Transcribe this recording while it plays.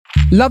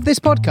Love this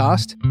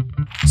podcast?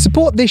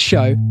 Support this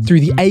show through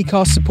the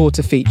Acast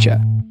supporter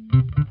feature.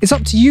 It's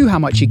up to you how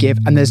much you give,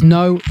 and there's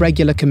no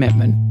regular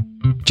commitment.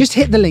 Just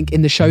hit the link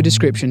in the show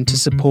description to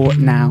support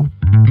now.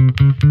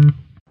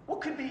 What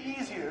could be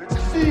easier?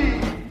 It's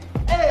C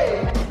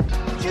A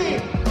G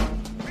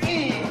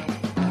E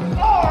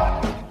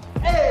R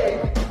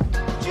A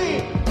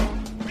G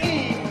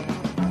E.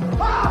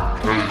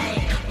 The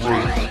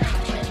Nicolas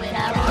Cage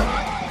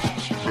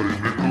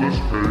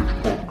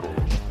Podcast.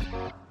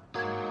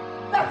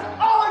 That's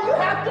all you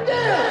have to do.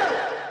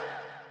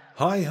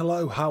 Hi,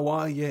 hello, how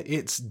are you?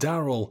 It's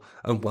Daryl,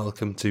 and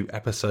welcome to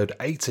episode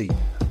 80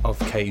 of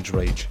Cage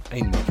Rage,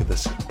 a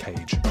Nicolas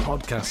Cage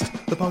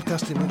podcast. The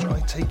podcast in which I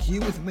take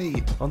you with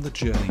me on the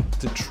journey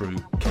to true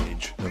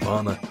Cage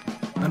Nirvana.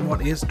 And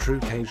what is true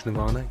Cage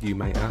Nirvana, you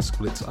may ask?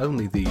 Well, it's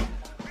only the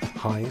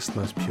highest,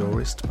 most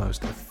purest,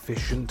 most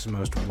efficient,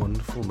 most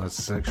wonderful, most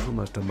sexual,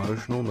 most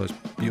emotional, most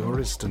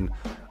purest and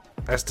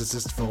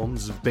estheticist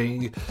forms of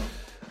being,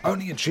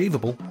 only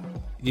achievable,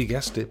 you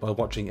guessed it, by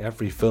watching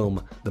every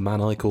film the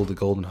man I call the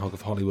Golden Hog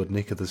of Hollywood,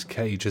 Nicolas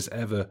Cage, has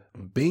ever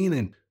been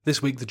in.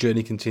 This week the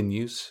journey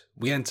continues.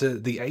 We enter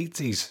the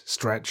 80s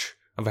stretch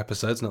of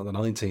episodes, not the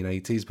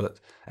 1980s, but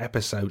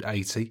episode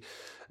 80,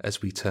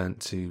 as we turn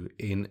to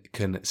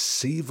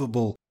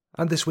Inconceivable.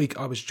 And this week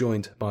I was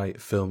joined by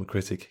film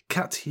critic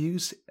Kat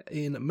Hughes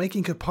in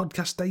making her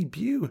podcast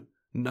debut,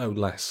 no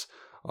less,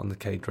 on the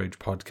Cage Rage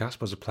podcast.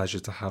 It was a pleasure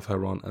to have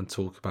her on and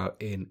talk about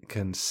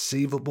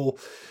Inconceivable.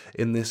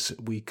 In this,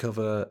 we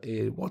cover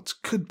what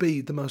could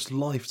be the most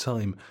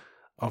lifetime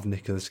of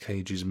Nicolas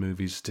Cage's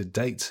movies to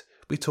date.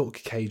 We talk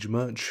Cage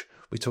merch,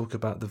 we talk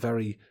about the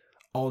very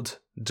odd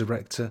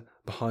director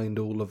behind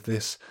all of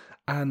this,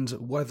 and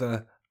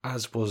whether,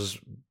 as was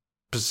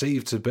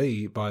perceived to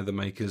be by the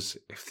makers,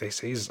 if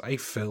this is a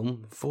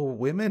film for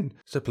women.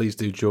 So please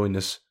do join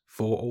us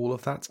for all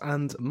of that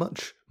and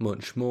much,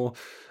 much more.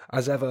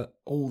 As ever,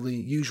 all the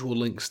usual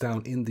links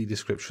down in the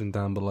description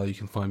down below. You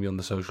can find me on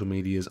the social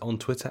medias, on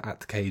Twitter at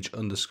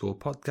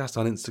Cage_podcast,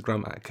 on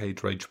Instagram at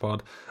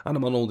CageRagePod, and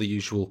I'm on all the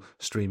usual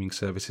streaming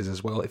services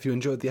as well. If you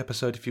enjoyed the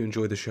episode, if you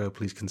enjoyed the show,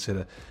 please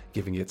consider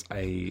giving it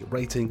a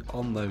rating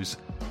on those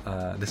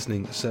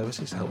listening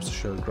services. It helps the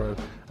show grow,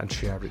 and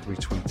share it,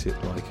 retweet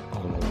it, like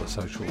on all the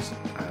socials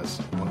as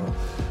well.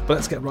 But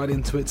let's get right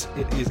into it.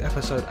 It is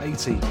episode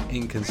 80,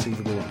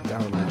 Inconceivable,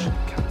 Daryl Lynch,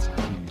 Kat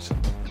Hughes.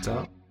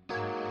 Ta.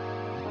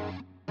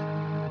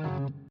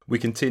 We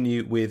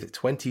continue with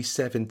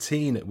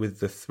 2017 with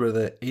the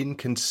thriller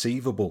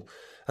Inconceivable.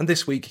 And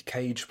this week,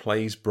 Cage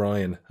plays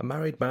Brian, a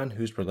married man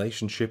whose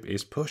relationship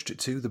is pushed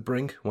to the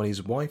brink when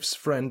his wife's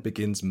friend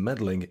begins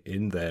meddling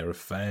in their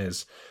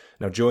affairs.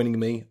 Now, joining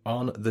me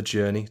on the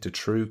journey to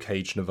true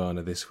Cage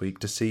Nirvana this week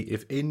to see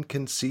if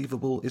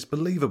Inconceivable is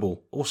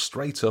believable or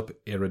straight up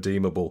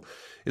irredeemable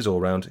is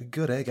all-round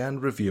good egg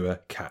and reviewer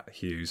Kat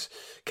Hughes.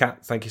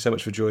 Kat, thank you so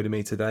much for joining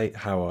me today.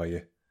 How are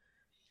you?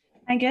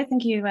 I'm good,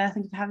 thank you.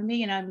 Thank you for having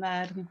me, and I'm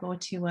looking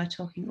forward to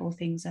talking all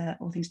things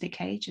Nick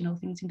Cage and all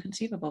things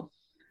Inconceivable.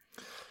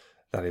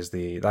 That is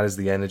the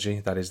energy.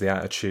 That is the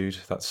attitude.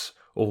 That's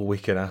all we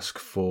can ask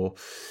for.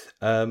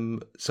 So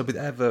with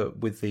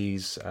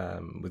these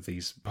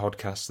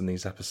podcasts and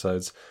these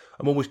episodes,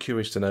 I'm always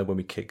curious to know, when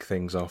we kick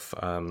things off,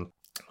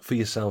 for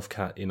yourself,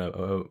 Kat,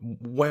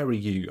 where are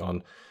you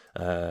on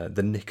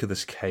the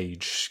Nicolas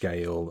Cage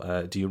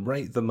scale? Do you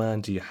rate the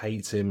man? Do you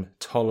hate him?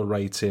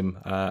 Tolerate him?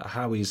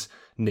 How is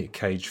Nick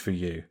Cage for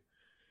you?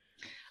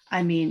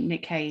 I mean,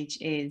 Nick Cage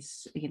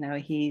is,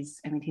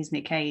 he's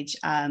Nick Cage.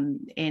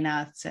 In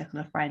our circle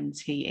of friends,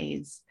 he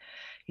is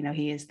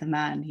the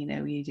man.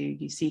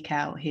 You seek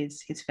out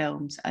his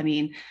films. I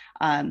mean,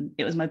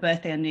 it was my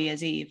birthday on New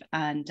Year's Eve,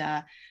 and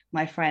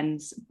my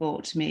friends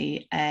bought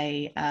me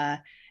a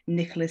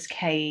Nicolas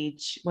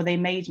Cage. Well, they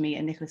made me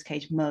a Nicolas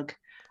Cage mug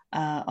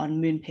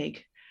on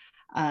Moonpig,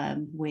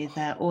 with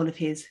all of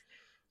his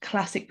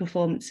classic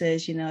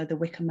performances, The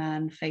Wicker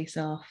Man, Face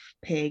Off,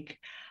 Pig.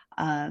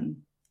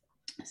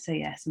 So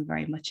yes, I'm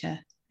very much a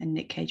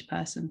Nick Cage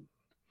person.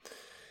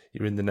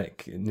 You're in the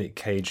Nick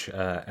Cage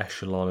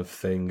echelon of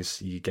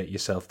things. You get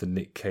yourself the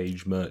Nick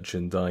Cage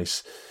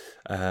merchandise.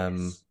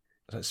 Yes.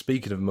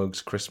 Speaking of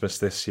mugs, Christmas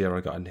this year,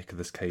 I got a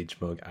Nicolas Cage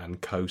mug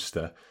and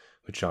coaster,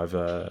 which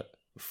I've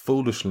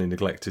foolishly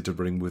neglected to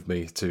bring with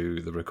me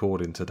to the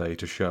recording today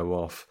to show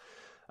off.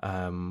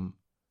 I'm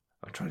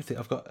trying to think.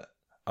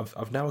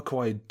 I've now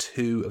acquired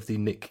 2 of the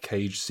Nick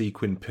Cage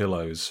sequin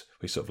pillows.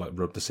 We sort of like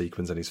rub the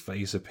sequins and his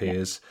face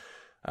appears.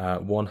 Yeah.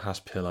 One has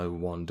pillow,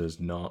 one does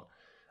not.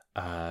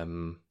 A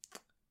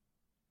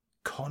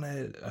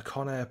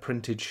Conair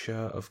printed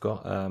shirt I've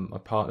got. My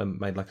partner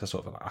made like a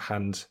sort of a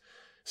hand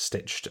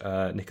stitched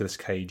Nicolas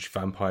Cage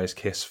Vampire's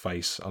Kiss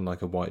face on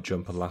like a white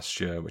jumper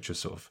last year, which was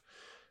sort of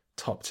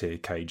top tier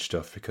Cage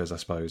stuff, because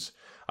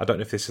I don't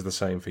know if this is the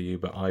same for you,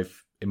 but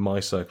I've, in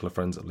my circle of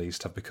friends at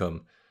least, have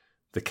become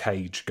the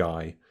Cage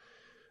guy.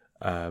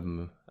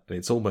 And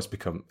it's almost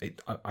become,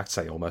 I'd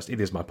say almost, it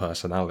is my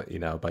personality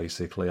now,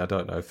 basically. I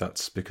don't know if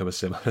that's become a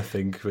similar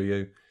thing for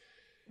you.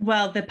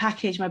 Well, the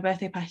package, my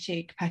birthday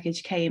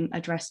package came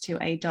addressed to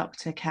a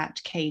Dr. Cat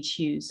Cage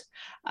Hughes.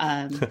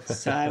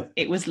 So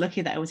it was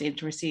lucky that I was in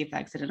to receive that,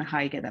 because I don't know how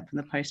you get that from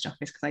the post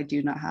office, because I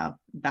do not have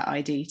that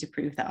ID to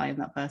prove that I am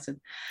that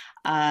person.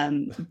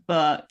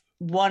 But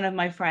one of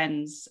my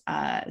friends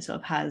sort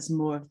of has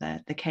more of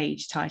the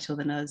Cage title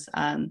than us.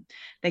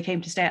 They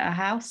came to stay at our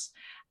house.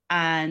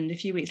 And a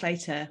few weeks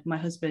later, my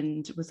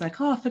husband was like,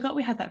 "Oh, I forgot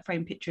we had that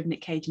framed picture of Nick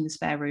Cage in the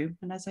spare room."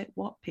 And I was like,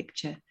 "What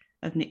picture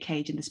of Nick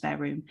Cage in the spare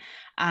room?"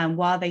 And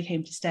while they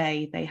came to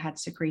stay, they had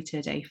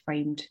secreted a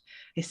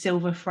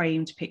silver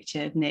framed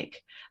picture of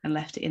Nick and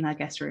left it in our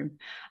guest room,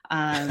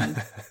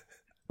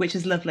 which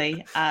was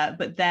lovely.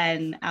 But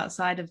then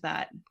outside of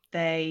that,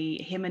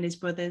 him and his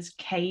brothers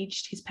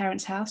caged his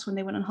parents' house when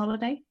they went on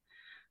holiday.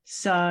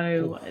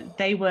 So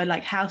they were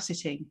like house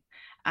sitting,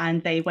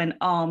 and they went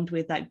armed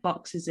with like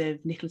boxes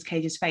of Nicolas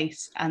Cage's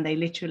face, and they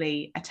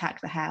literally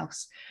attacked the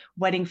house.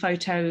 Wedding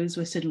photos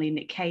were suddenly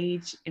Nick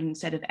Cage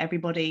instead of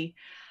everybody.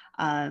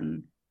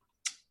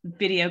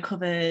 Video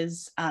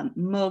covers,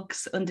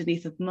 mugs,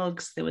 underneath of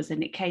mugs, there was a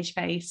Nick Cage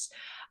face.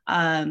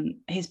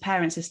 His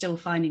parents are still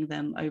finding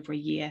them over a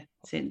year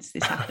since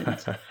this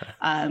happened.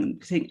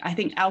 I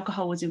think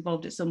alcohol was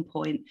involved at some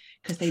point,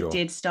 because they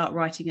did start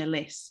writing a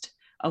list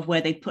of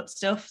where they put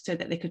stuff so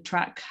that they could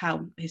track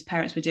how his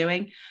parents were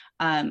doing.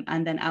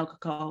 And then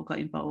alcohol got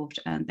involved,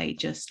 and they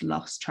just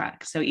lost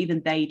track. So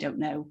even they don't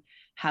know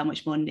how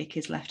much more Nick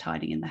is left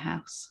hiding in the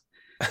house.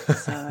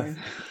 So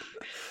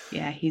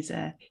yeah, he's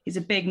a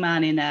big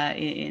man in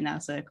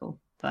our circle,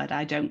 but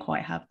I don't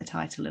quite have the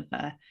title of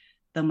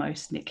the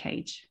most Nick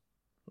Cage.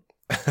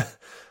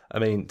 I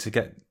mean,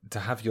 to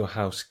have your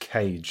house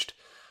caged,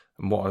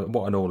 and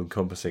what an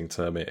all-encompassing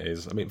term it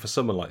is. I mean, for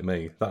someone like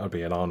me, that would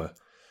be an honour.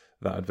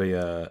 That would be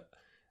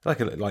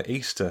like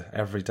Easter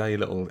every day, a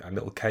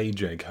little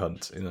cage egg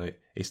hunt. You know,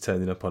 he's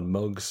turning up on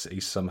mugs.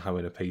 He's somehow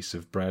in a piece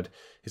of bread.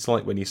 It's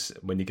like when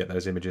you get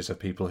those images of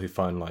people who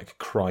find like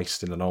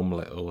Christ in an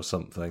omelette or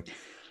something.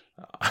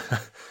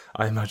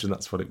 I imagine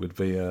that's what it would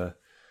be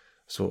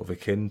sort of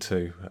akin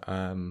to.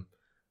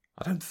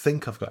 I don't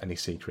think I've got any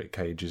secret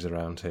cages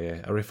around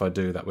here, or if I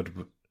do,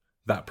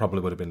 that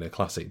probably would have been a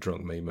classic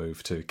drunk me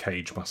move to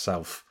cage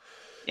myself.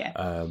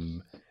 Yeah.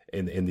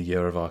 In the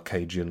year of our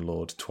Cajun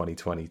Lord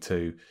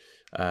 2022.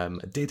 I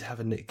did have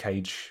a Nick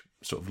Cage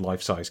sort of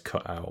life-size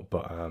cutout,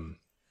 but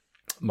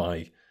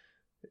my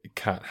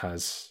cat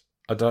has,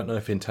 I don't know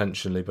if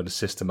intentionally, but has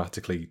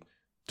systematically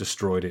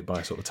destroyed it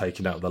by sort of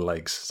taking out the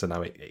legs, so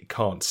now it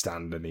can't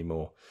stand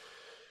anymore.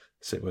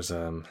 So it was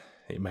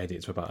it made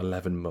it to about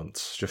 11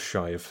 months, just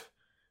shy of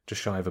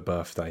a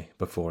birthday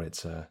before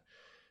it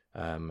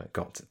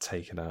got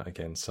taken out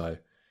again. So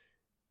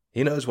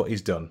he knows what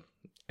he's done,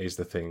 is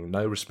the thing.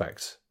 No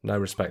respect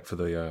for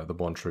the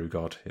one true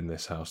God in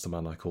this house, the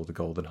man I call the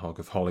Golden Hog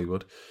of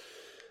Hollywood.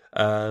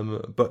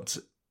 But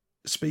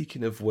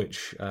speaking of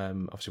which,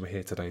 obviously we're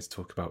here today to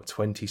talk about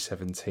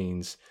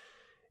 2017's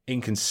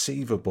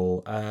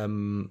Inconceivable.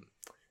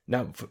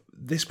 Now,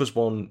 this was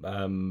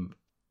one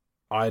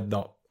I had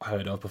not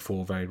heard of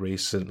before very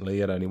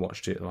recently. I'd only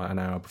watched it like an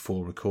hour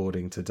before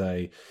recording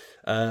today.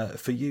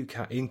 For you,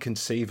 Kat,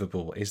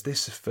 Inconceivable, is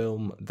this a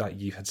film that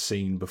you had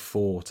seen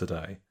before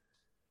today?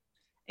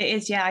 It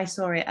is, yeah. I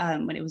saw it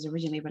when it was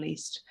originally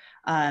released.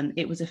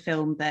 It was a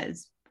film that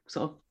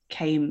sort of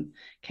came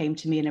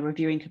to me in a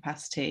reviewing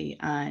capacity,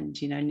 and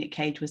Nick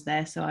Cage was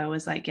there, so I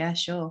was like, yeah,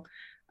 sure,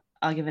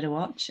 I'll give it a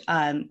watch.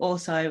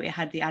 Also, it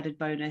had the added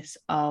bonus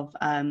of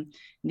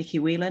Nikki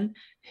Whelan,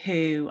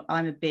 who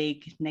I'm a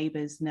big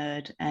Neighbours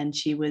nerd, and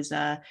she was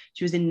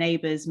in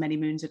Neighbours many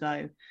moons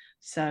ago,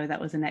 so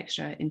that was an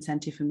extra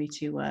incentive for me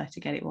to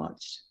get it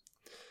watched.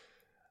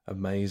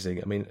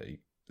 Amazing. I mean,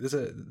 there's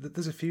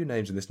a few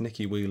names in this,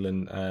 Nikki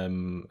Whelan,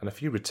 and a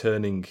few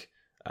returning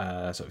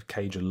sort of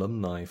Cage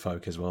alumni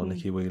folk as well.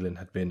 Nikki Whelan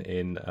had been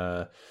in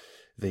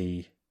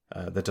the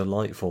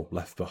delightful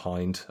Left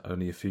Behind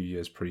only a few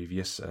years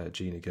previous.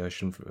 Gina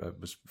Gershon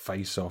was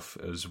Face Off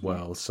as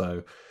well.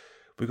 So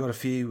we've got a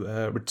few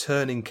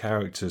returning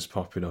characters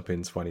popping up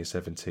in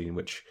 2017,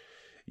 which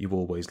you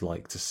always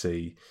like to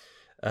see.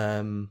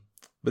 But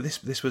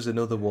this was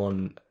another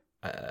one.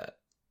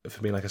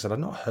 For me, like I said, I'd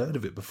not heard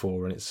of it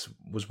before, and it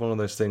was one of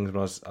those things when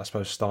I was, I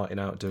suppose, starting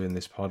out doing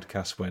this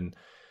podcast, when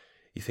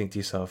you think to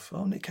yourself,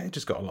 oh, Nick Cage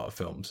has got a lot of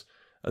films,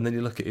 and then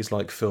you look at his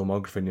like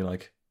filmography and you're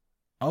like,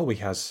 oh, he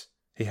has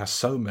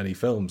so many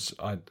films.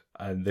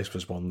 And this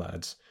was one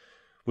that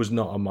was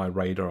not on my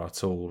radar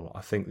at all. I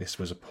think this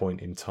was a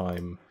point in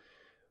time,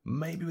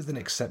 maybe with an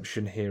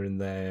exception here and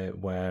there,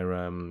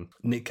 where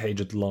Nick Cage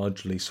had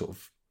largely sort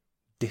of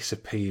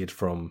disappeared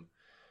from,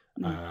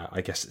 I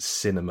guess,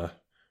 cinema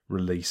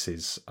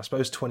releases. I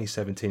suppose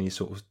 2017 is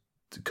sort of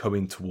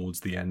coming towards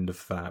the end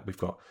of that. We've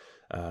got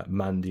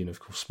Mandy and of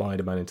course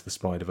Spider-Man Into the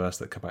Spider-Verse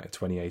that come out in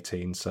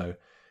 2018, so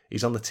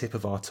he's on the tip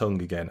of our tongue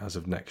again as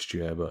of next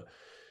year. But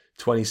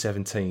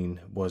 2017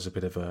 was a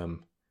bit of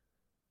an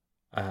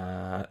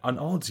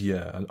odd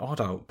year, an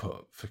odd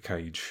output for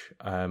Cage.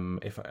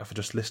 If I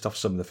just list off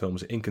some of the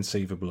films,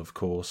 Inconceivable, of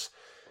course.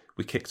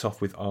 We kicked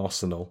off with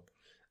Arsenal,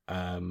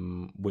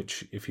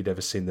 which, if you'd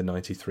ever seen the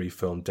 93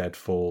 film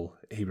Deadfall,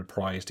 he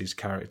reprised his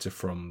character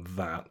from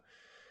that.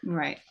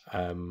 Right.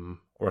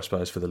 Or I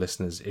suppose for the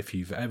listeners, if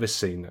you've ever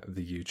seen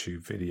the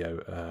YouTube video,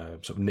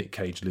 sort of Nick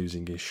Cage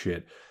losing his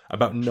shit,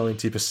 about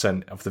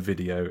 90% of the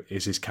video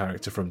is his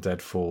character from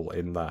Deadfall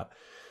in that,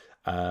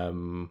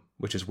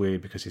 which is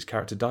weird because his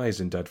character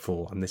dies in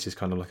Deadfall, and this is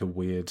kind of like a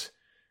weird...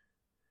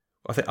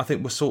 I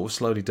think we're sort of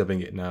slowly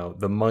dubbing it now.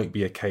 There might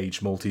be a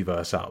Cage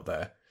multiverse out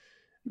there.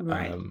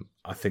 Right.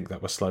 I think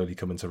that we're slowly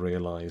coming to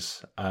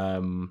realise.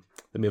 Then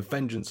we have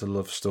Vengeance, a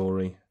love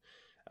story.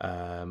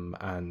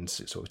 And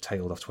it sort of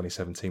tailed off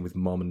 2017 with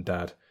Mom and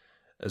Dad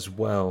as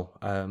well.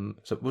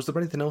 So was there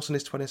anything else in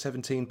his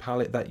 2017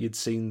 palette that you'd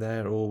seen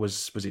there, or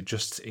was it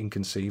just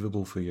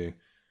inconceivable for you?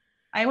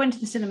 I went to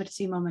the cinema to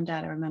see Mom and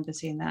Dad. I remember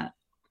seeing that.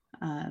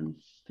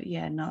 But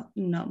yeah, not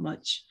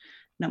much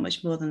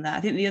more than that.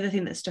 I think the other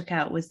thing that stuck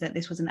out was that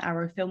this was an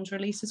Arrow Films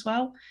release as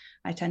well.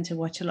 I tend to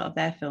watch a lot of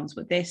their films,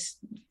 but this,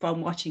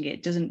 from watching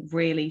it, doesn't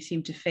really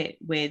seem to fit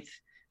with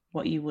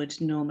what you would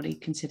normally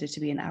consider to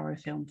be an Arrow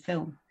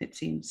film. It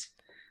seems,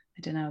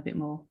 I don't know, a bit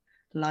more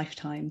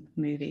Lifetime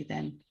movie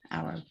than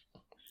Arrow.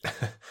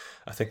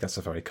 I think that's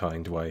a very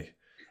kind way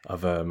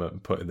of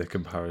putting the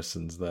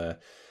comparisons there.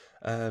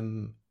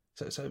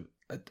 So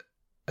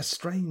a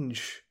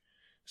strange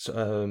sort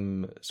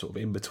of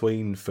in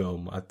between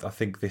film. I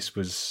think this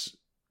was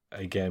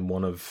again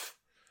one of,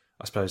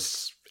 I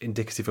suppose,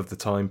 indicative of the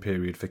time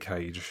period for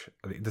Cage.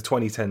 I think the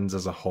 2010s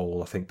as a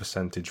whole, I think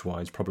percentage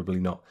wise, probably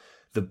not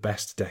the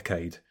best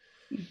decade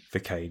for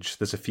Cage.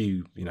 There's a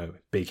few,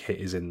 big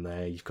hitters in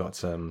there. You've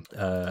got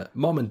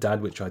Mom and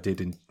Dad, which I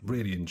did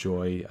really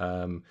enjoy.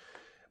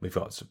 We've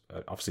got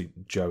obviously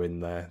Joe in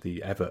there,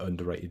 the ever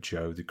underrated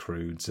Joe, the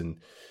Croods, and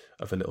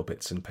other little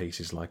bits and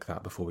pieces like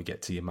that before we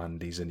get to your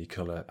Mandys and your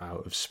Colour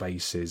Out of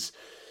Spaces.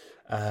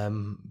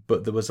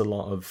 But there was a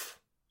lot of,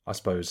 I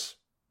suppose,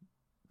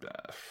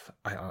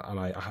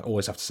 I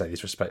always have to say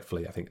this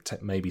respectfully, I think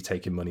maybe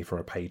taking money for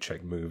a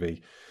paycheck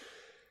movie,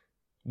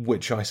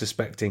 which I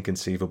suspect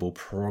Inconceivable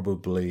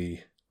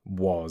probably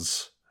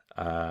was.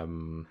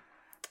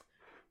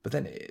 But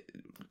then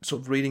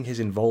sort of reading his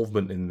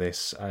involvement in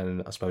this,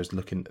 and I suppose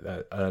looking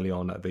early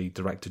on at the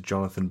director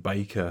Jonathan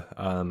Baker,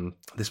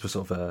 this was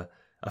sort of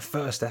a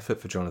first effort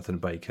for Jonathan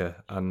Baker.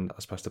 And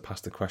I suppose to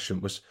pass the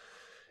question,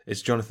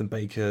 is Jonathan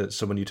Baker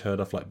someone you'd heard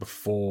of like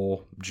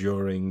before,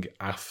 during,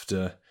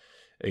 after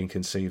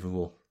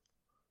Inconceivable?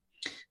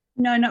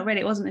 No, not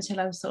really. It wasn't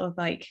until I was sort of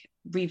like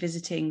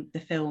revisiting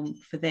the film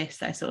for this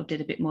that I sort of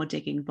did a bit more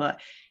digging. But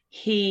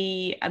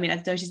I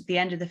noticed the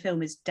end of the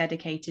film is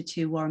dedicated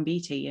to Warren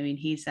Beatty. I mean,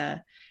 he used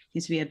to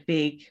be a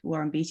big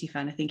Warren Beatty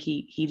fan. I think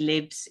he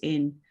lives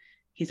in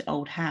his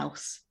old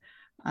house.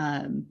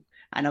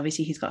 And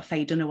obviously he's got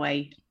Faye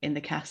Dunaway in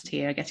the cast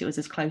here. I guess it was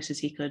as close as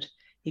he could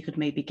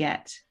maybe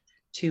get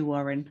to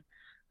Warren,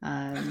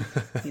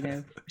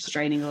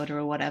 restraining order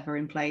or whatever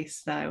in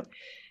place. So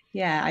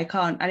yeah,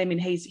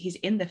 he's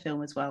in the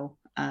film as well,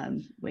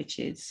 which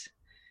is,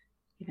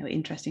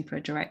 interesting for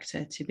a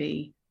director to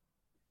be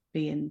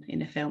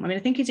in a film. I mean,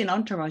 I think he's in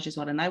Entourage as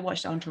well, and I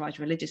watched Entourage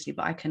religiously,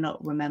 but I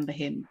cannot remember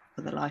him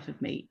for the life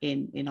of me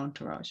in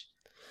Entourage.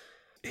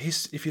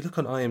 If you look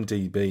on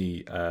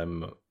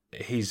IMDb,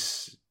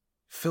 his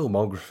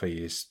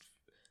filmography is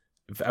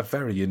a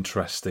very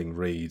interesting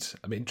read.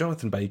 I mean,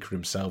 Jonathan Baker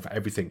himself,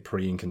 everything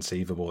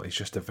pre-Inconceivable, is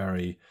just a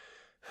very,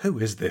 who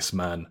is this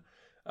man?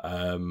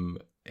 I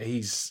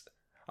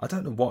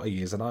don't know what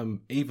he is, and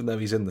even though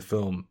he's in the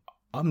film,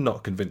 I'm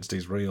not convinced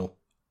he's real.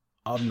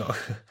 I'm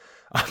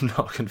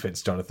not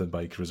convinced Jonathan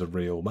Baker is a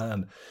real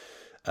man.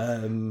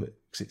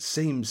 Because it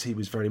seems he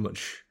was very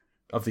much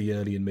of the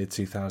early and mid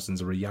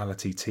 2000s a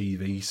reality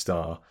TV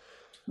star.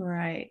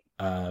 Right.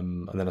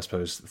 And then I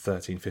suppose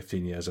 13,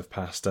 15 years have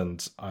passed,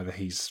 and either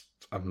he's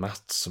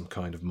amassed some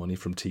kind of money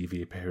from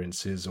TV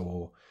appearances,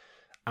 or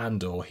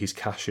he's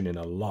cashing in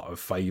a lot of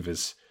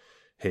favours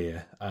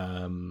here.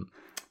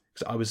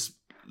 So I was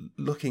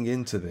looking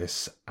into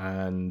this,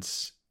 and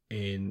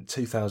in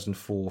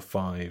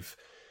 2004-05,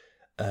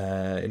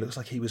 it looks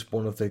like he was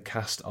one of the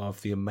cast of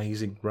The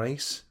Amazing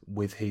Race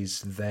with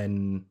his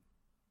then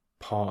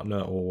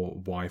partner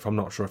or wife. I'm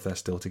not sure if they're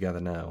still together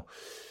now.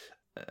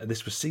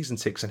 This was season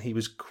 6, and he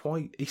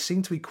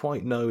seemed to be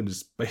quite known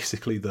as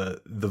basically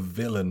the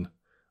villain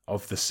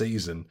of the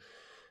season.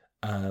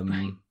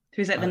 Right.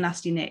 Who's like the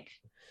Nasty Nick?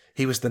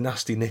 He was the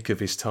Nasty Nick of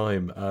his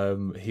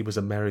time. He was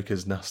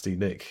America's Nasty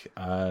Nick.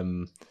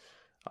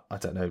 I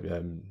don't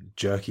know,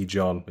 Jerky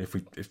John,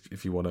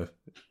 if you want to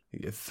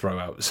throw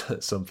out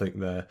something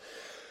there.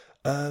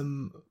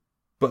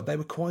 But they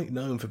were quite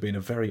known for being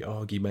a very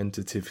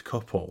argumentative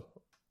couple.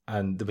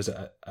 And there was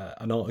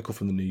an article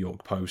from the New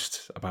York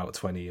Post about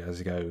 20 years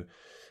ago,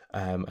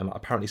 and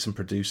apparently some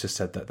producers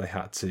said that they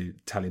had to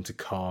tell him to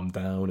calm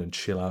down and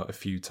chill out a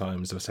few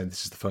times. They were saying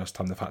this is the first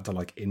time they've had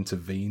to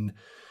intervene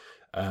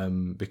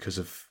because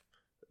of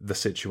the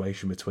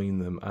situation between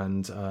them.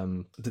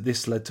 And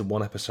this led to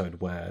one episode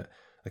where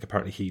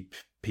apparently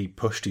he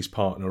pushed his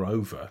partner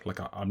over.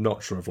 I'm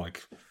not sure of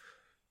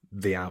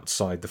the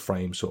outside the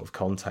frame sort of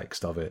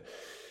context of it.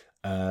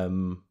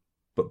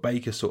 But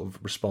Baker sort of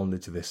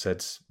responded to this,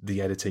 said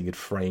the editing had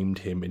framed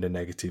him in a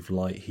negative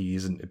light. He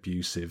isn't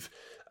abusive.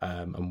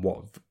 And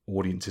what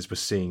audiences were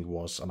seeing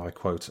was, and I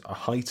quote, a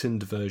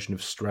heightened version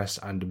of stress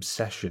and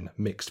obsession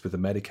mixed with a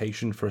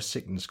medication for a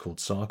sickness called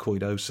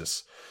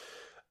sarcoidosis.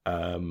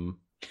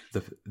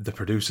 The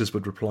producers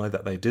would reply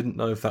that they didn't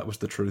know if that was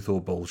the truth or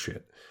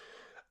bullshit.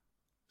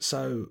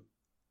 So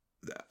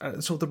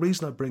the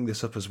reason I bring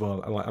this up as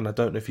well, and I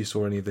don't know if you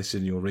saw any of this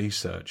in your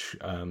research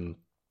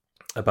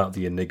about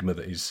the enigma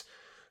that is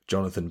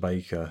Jonathan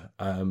Baker,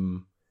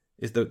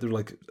 is that there are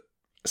like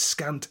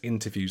scant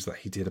interviews that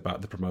he did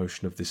about the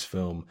promotion of this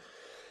film,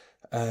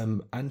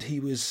 and he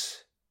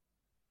was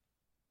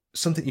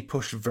something he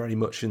pushed very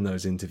much in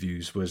those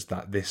interviews was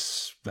that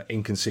that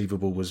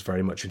Inconceivable was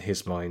very much in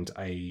his mind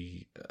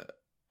a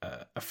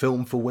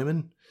film for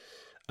women.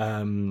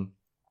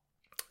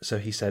 So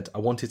he said, I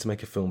wanted to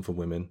make a film for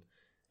women.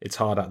 It's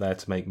hard out there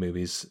to make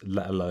movies,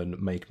 let alone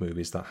make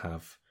movies that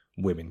have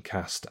women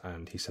cast.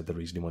 And he said the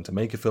reason he wanted to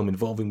make a film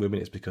involving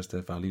women is because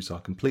their values are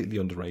completely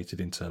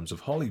underrated in terms of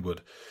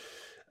Hollywood.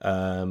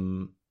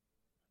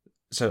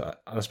 So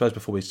I suppose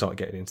before we start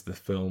getting into the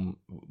film,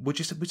 would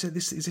you say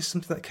this is this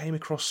something that came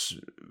across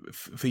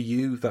for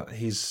you, that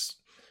his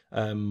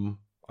I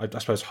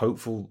suppose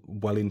hopeful,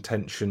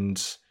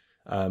 well-intentioned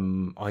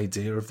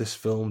idea of this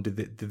film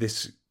did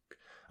this,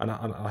 and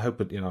I hope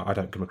that I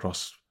don't come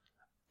across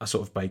a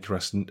sort of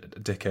Baker-esque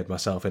dickhead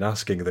myself in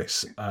asking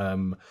this,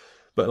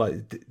 but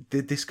like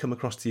did this come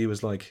across to you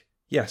as like,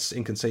 yes,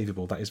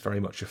 Inconceivable, that is very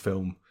much a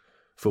film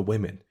for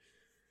women?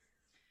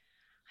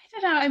 I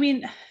don't know. I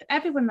mean,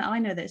 everyone that I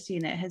know that's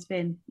seen it has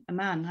been a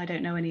man. I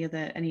don't know any of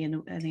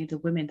the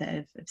women that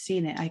have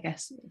seen it. I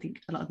guess I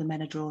think a lot of the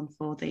men are drawn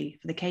for the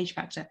Cage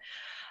factor.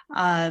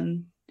 But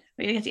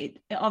it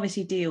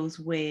obviously deals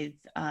with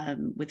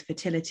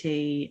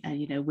fertility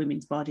and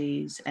women's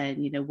bodies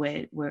and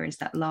where is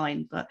that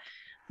line. But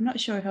I'm not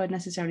sure if I would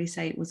necessarily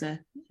say it was a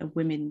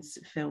women's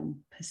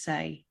film per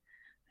se.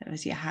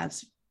 Obviously, it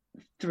has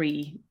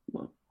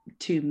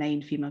two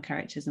main female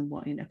characters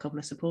and a couple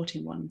of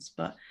supporting ones,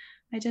 but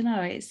I don't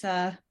know. It's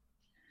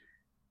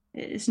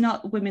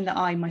not women that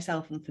I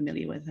myself am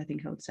familiar with, I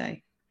think I would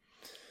say.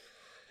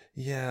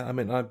 Yeah, I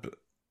mean, I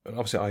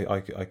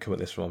come at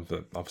this from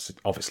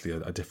obviously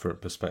a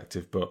different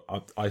perspective, but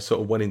I sort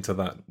of went into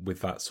that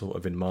with that sort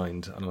of in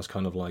mind, and I was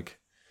kind of like,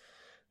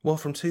 well,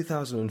 from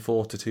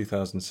 2004 to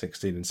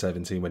 2016 and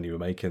 17, when you were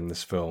making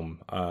this film,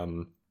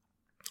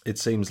 it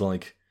seems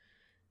like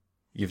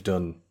you've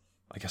done,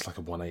 I guess, like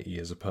a 180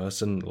 as a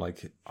person.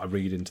 Like, I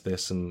read into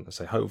this and I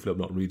say, hopefully I'm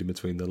not reading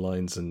between the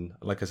lines. And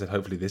like I said,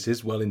 hopefully this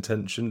is well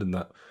intentioned, and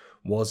that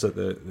was at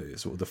the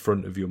sort of the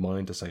front of your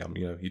mind to say,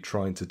 you're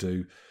trying to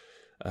do,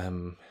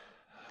 I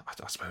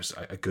suppose,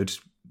 a good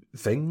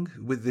thing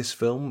with this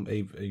film,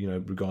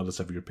 regardless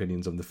of your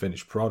opinions on the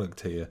finished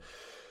product here.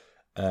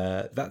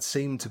 That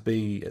seemed to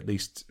be, at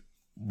least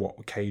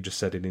what Cage has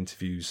said in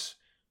interviews,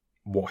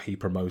 what he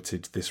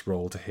promoted this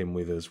role to him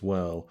with as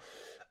well.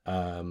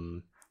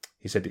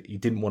 He said he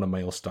didn't want a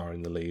male star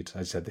in the lead.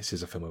 As I said, this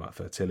is a film about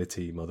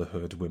fertility,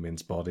 motherhood,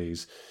 women's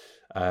bodies.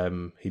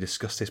 He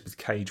discussed this with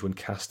Cage when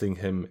casting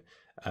him,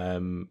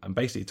 and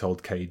basically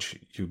told Cage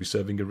he would be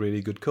serving a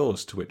really good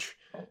cause, to which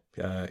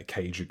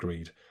Cage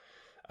agreed.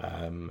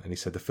 And he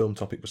said the film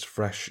topic was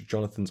fresh,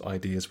 Jonathan's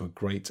ideas were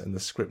great, and the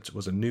script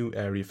was a new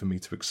area for me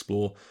to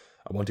explore.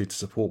 I wanted to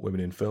support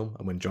women in film,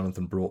 and when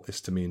Jonathan brought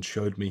this to me and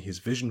showed me his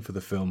vision for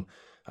the film,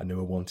 I knew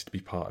I wanted to be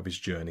part of his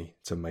journey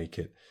to make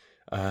it.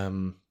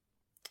 So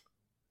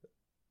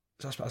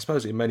I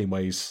suppose in many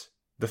ways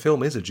the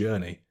film is a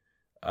journey.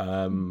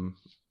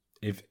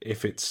 If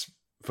it's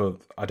for,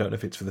 I don't know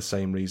if it's for the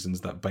same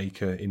reasons that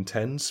Baker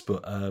intends,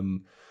 but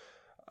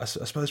I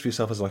suppose for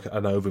yourself as like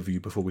an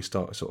overview before we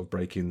start sort of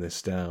breaking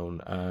this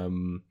down,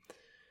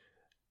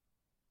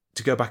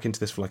 to go back into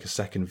this for like a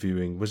second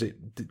viewing,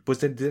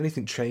 did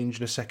anything change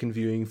in a second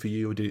viewing for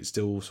you, or did it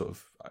still sort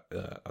of,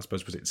 I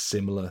suppose, was it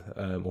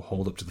similar or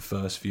hold up to the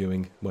first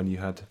viewing when you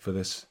had for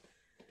this?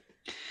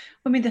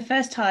 I mean, the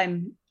first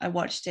time I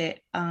watched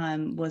it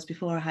was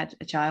before I had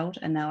a child,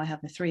 and now I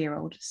have a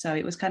 3-year-old. So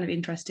it was kind of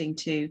interesting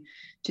to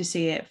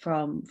see it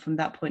from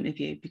that point of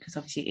view, because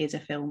obviously it is a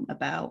film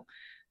about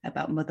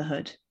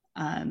motherhood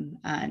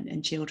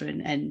and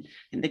children, and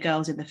the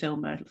girls in the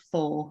film are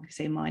 4.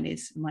 Say mine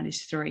is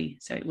 3.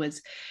 So it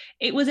was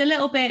a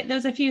little bit. There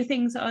was a few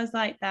things that I was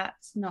like,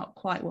 that's not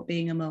quite what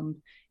being a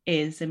mum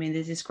is. I mean,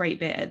 there's this great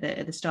bit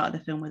at the start of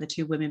the film where the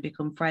two women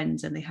become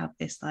friends, and they have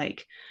this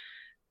like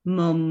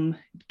mum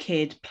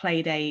kid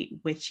play date,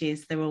 which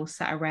is they're all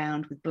sat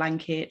around with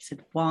blankets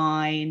and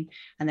wine,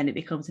 and then it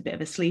becomes a bit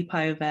of a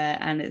sleepover.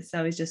 And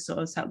I was just sort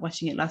of sat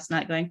watching it last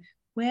night going,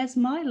 where's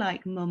my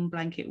like mum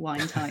blanket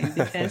wine time?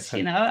 Because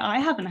I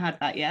haven't had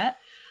that yet.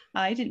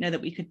 I didn't know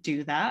that we could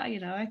do that.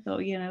 I thought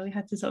we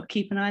had to sort of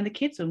keep an eye on the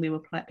kids when we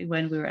were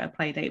at a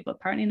play date, but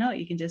apparently not.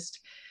 You can just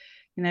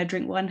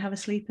drink one, have a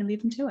sleep, and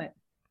leave them to it.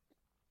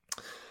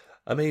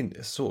 I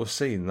mean, sort of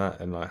seeing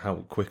that and like how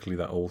quickly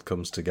that all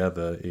comes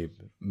together. You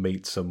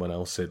meet someone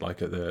else at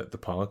like at the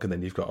park, and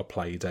then you've got a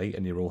play date,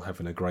 and you're all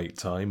having a great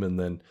time, and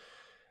then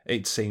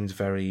it seems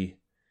very,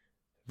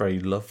 very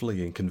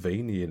lovely and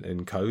convenient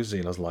and cozy.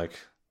 And I was like,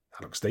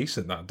 that looks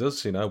decent. That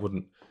does, I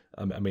wouldn't.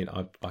 I mean,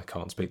 I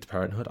can't speak to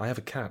parenthood. I have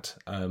a cat,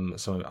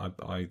 so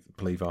I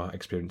believe our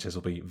experiences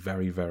will be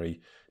very,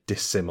 very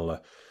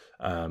dissimilar.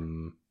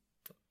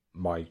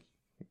 My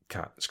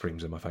cat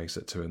screams in my face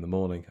at 2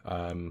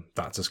 a.m.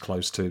 That's as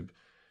close to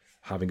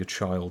having a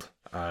child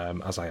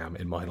as I am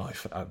in my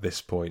life at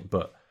this point.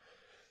 But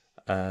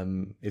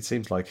it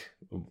seems like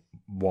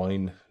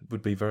wine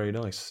would be very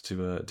nice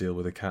to deal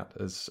with a cat.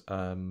 As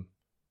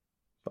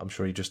but I'm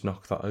sure he just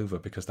knocked that over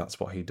because that's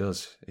what he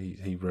does.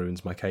 He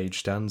ruins my cage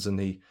stands and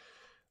he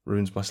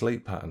ruins my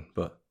sleep pattern.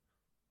 But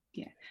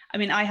yeah, I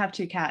mean, I have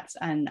 2 cats,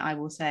 and I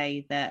will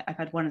say that I've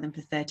had one of them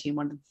for 13,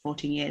 one of them for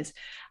 14 years,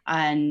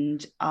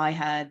 and I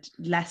had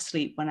less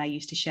sleep when I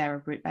used to share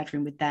a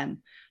bedroom with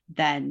them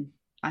than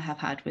I have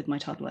had with my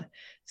toddler.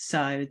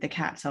 So the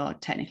cats are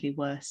technically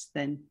worse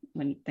than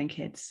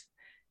kids.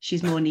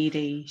 She's more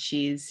needy.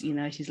 She's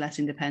less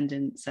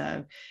independent.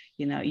 So,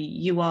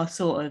 you are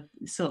sort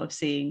of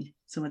seeing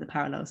some of the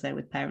parallels there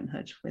with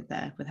parenthood with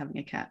having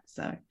a cat.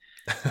 So.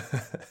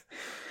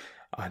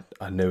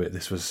 I knew it.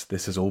 This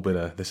has all been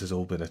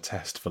a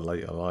test for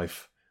later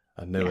life.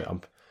 I knew it.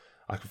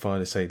 I can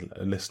finally say,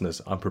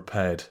 listeners, I'm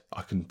prepared.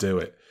 I can do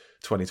it.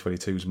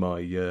 2022 is my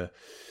year.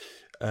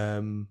 But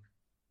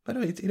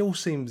no, it all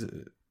seems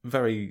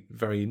very,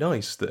 very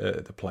nice,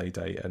 the play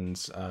date, and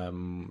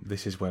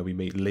this is where we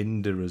meet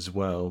Linda as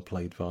well,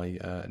 played by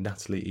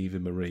Natalie Eva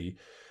Marie,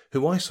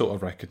 who I sort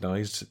of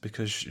recognised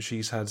because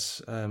she's had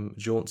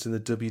jaunts in the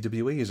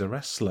WWE as a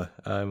wrestler.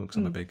 Because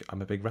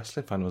I'm a big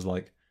wrestling fan. I was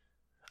like,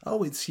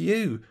 oh, it's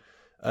you.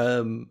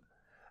 And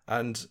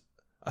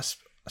I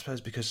suppose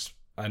because,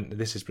 and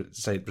this is to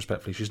say it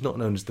respectfully, she's not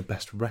known as the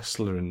best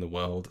wrestler in the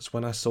world. So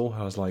when I saw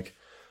her, I was like,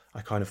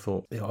 I kind of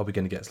thought, are we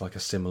going to get like a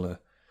similar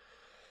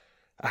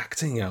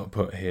acting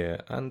output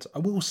here? And I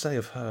will say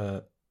of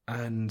her,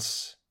 and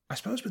I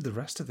suppose with the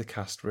rest of the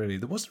cast, really,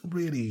 there wasn't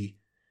really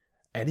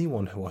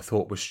anyone who I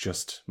thought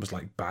was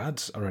like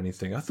bad or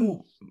anything. I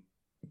thought,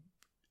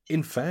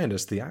 in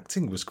fairness, the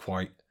acting was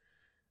quite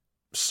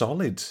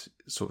solid,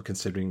 sort of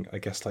considering, I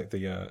guess, like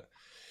the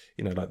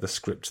like the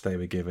script they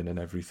were given and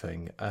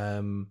everything.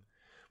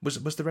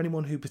 Was there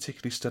anyone who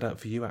particularly stood out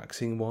for you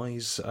acting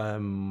wise,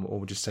 or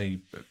would you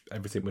say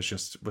everything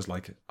was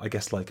like, I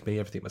guess, like me,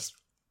 everything was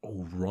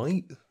all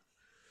right?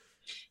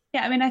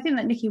 Yeah, I mean, I think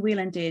that Nikki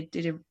Whelan did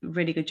a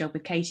really good job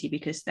with Katie,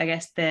 because I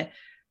guess there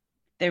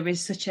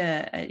is such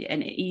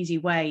an easy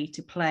way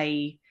to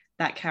play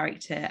that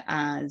character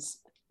as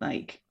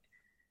like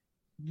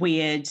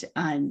weird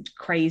and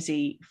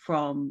crazy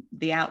from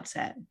the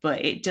outset,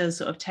 but it does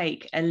sort of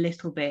take a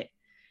little bit,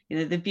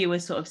 the viewer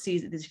sort of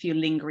sees that there's a few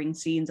lingering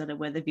scenes on it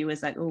where the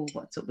viewer's like, oh,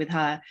 what's up with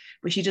her?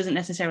 But she doesn't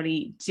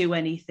necessarily do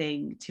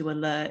anything to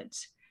alert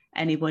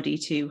anybody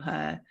to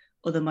her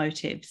other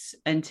motives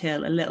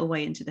until a little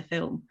way into the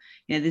film.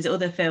 There's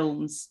other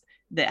films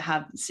that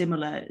have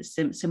similar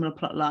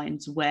plot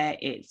lines where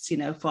it's,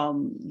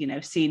 from,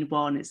 scene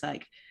 1, it's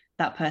like,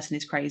 that person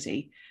is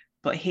crazy.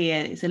 But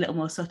here it's a little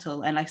more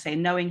subtle. And like I say,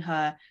 knowing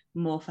her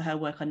more for her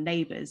work on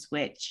Neighbours,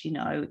 which,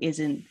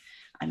 isn't,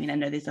 I mean, I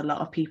know there's a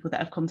lot of people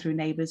that have come through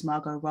Neighbours,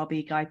 Margot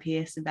Robbie, Guy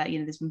Pearce, and that,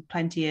 there's been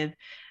plenty of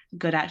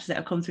good actors that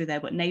have come through there,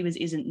 but Neighbours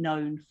isn't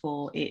known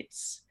for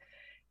its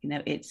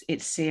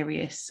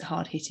serious,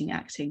 hard-hitting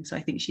acting. So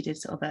I think she did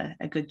sort of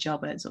a good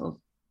job at sort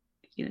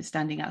of,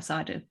 standing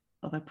outside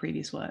of her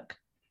previous work.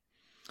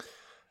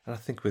 And I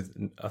think with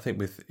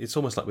it's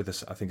almost like with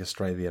this, I think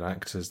Australian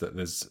actors, that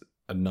there's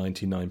a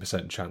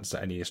 99% chance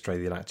that any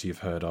Australian actor you've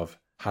heard of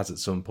has at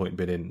some point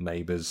been in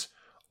Neighbours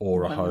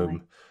or a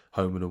Home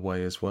and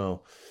Away as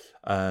well.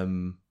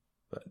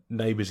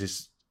 Neighbours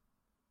is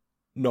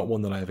not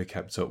one that I ever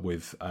kept up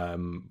with,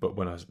 but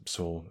when I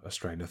saw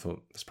Australia, I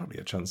thought there's probably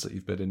a chance that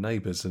you've been in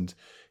Neighbours, and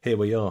here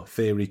we are,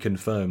 theory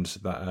confirmed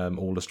that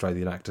all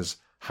Australian actors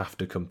have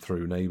to come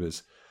through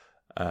Neighbours.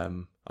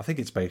 I think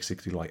it's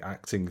basically like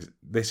acting.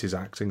 This is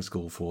acting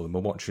school for them.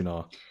 We're watching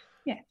our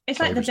it's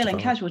like the Bill and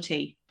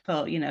Casualty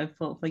for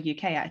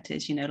UK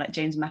actors. Like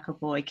James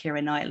McAvoy,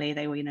 Keira Knightley.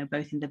 They were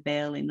both in The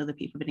Bill, and other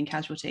people have been in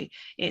Casualty.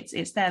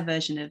 It's their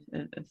version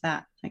of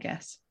that, I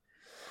guess.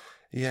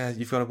 Yeah,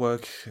 you've got to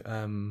work.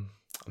 I'm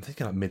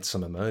thinking like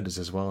Midsummer Murders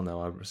as well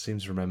now. I seem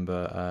to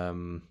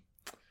remember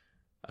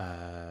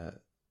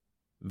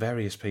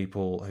various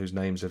people whose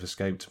names have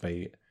escaped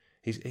me.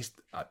 He's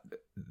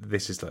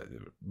this is like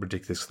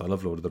ridiculous because I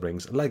love Lord of the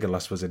Rings.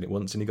 Legolas was in it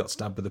once and he got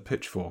stabbed with a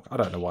pitchfork. I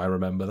don't know why I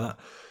remember that.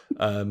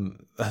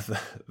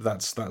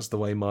 That's the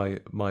way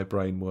my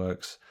brain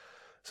works.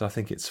 So I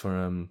think it's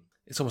for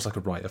it's almost like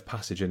a rite of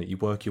passage, in it. You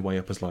work your way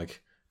up as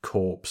like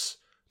corpse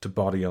to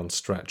body on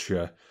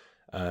stretcher,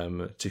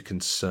 to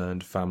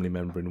concerned family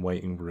member in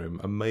waiting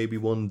room, and maybe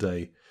one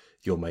day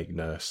you'll make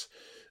nurse.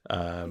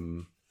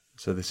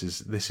 So this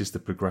is the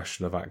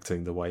progression of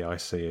acting, the way I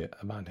see it.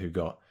 A man who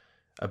got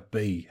a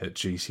B at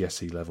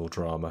GCSE level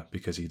drama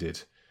because he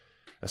did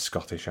a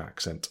Scottish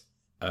accent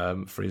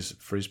for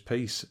his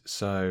piece.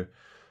 So,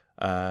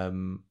 but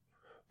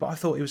I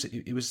thought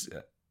it was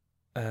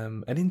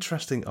an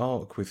interesting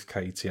arc with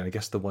Katie, and I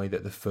guess the way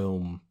that the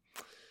film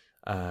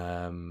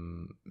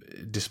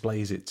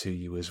displays it to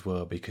you as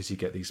well, because you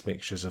get these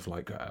mixtures of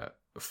like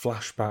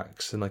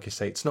flashbacks, and like you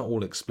say, it's not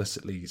all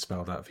explicitly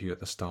spelled out for you at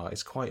the start.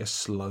 It's quite a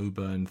slow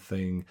burn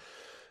thing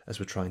as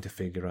we're trying to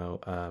figure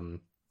out,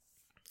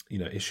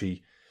 is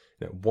she,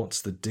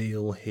 what's the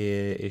deal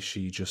here? Is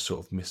she just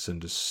sort of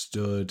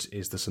misunderstood?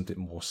 Is there something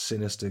more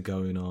sinister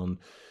going on?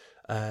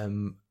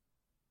 And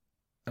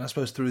I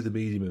suppose through the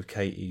medium of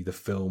Katie, the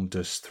film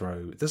does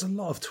there's a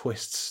lot of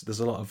twists.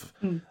 There's a lot of,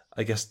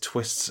 I guess,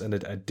 twists and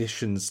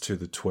additions to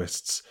the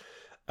twists.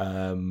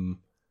 I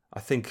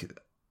think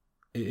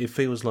it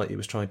feels like it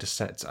was trying to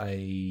set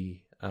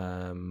a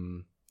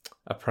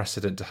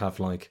precedent to have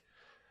like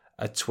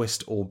a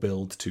twist or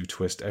build to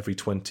twist every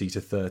 20 to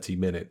 30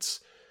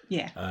 minutes.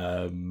 Yeah.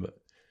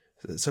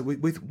 So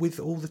with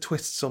all the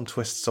twists on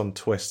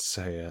twists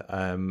here,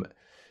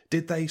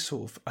 did they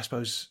sort of, I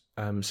suppose,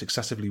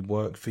 successively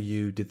work for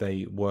you? Did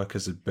they work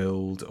as a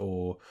build,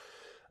 or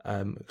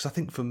because I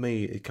think for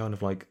me it kind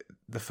of like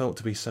there felt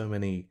to be so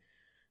many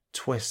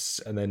twists,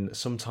 and then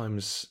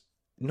sometimes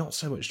not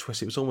so much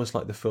twists. It was almost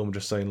like the film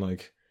just saying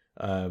like,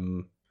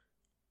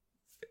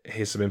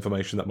 here's some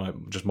information that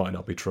might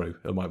not be true.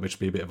 It might just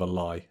be a bit of a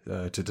lie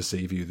to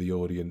deceive you, the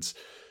audience.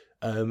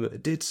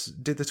 Did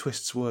the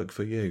twists work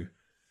for you?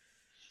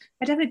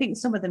 I definitely think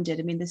some of them did.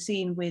 I mean, the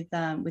scene with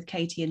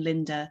Katie and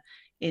Linda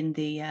in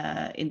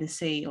the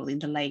sea or in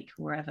the lake,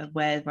 wherever,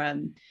 where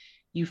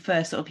you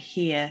first sort of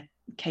hear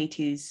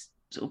Katie's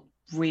sort of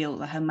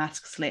her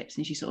mask slips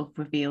and she sort of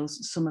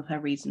reveals some of her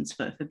reasons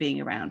for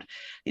being around.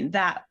 I think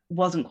that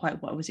wasn't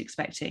quite what I was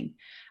expecting.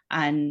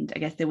 And I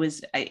guess it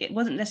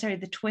wasn't necessarily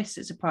the twist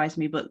that surprised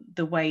me, but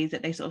the way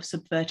that they sort of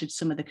subverted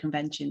some of the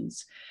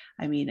conventions.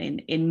 I mean,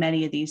 in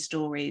many of these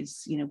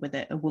stories,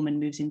 whether a woman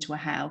moves into a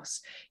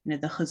house,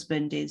 the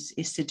husband is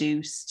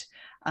seduced,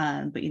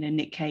 but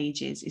Nick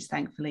Cage is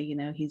thankfully,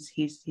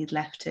 he's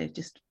left to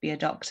just be a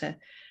doctor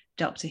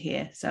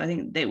here. So I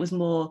think it was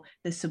more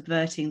the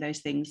subverting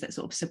those things that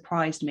sort of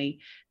surprised me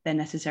than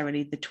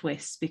necessarily the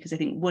twists, because I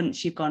think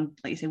once you've gone,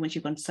 like you say, once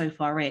you've gone so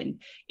far in,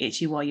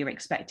 it's you are, you're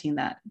expecting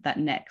that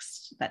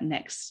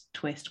next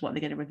twist, what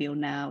they're going to reveal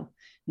now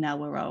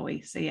where are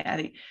we? So yeah, I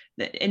think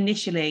that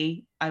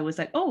initially I was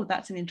like, oh,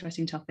 that's an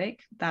interesting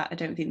topic that I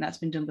don't think that's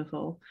been done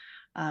before,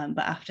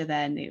 but after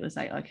then it was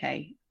like,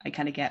 okay, I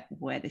kind of get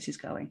where this is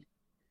going.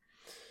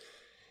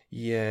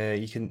 Yeah,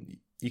 you can.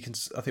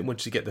 I think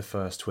once you get the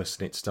first twist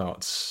and it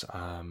starts,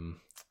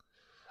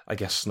 I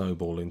guess,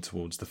 snowballing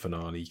towards the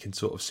finale, you can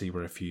sort of see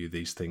where a few of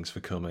these things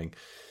were coming.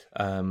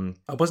 I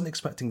wasn't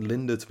expecting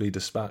Linda to be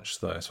dispatched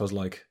though, so I was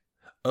like,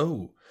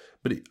 oh,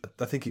 but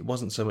I think it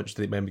wasn't so much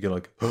that it made me go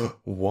like, oh,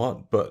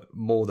 what, but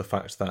more the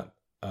fact that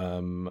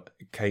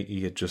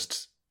Katie had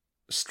just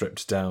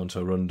stripped down to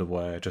her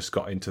underwear, just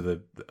got into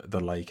the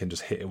lake and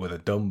just hit it with a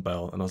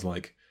dumbbell, and I was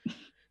like,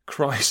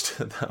 Christ,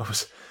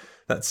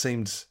 that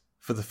seemed,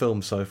 for the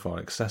film so far,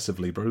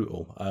 excessively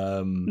brutal.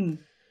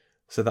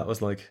 So that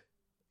was like,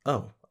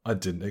 oh, I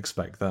didn't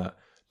expect that.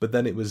 But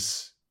then it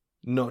was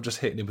not just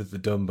hitting him with the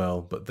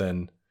dumbbell, but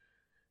then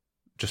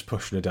just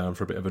pushing her down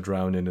for a bit of a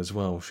drowning as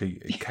well.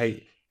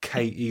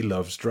 Katie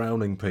loves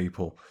drowning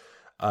people.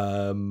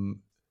 So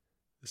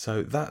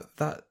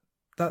that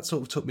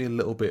sort of took me a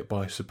little bit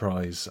by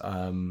surprise.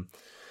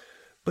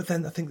 But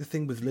then I think the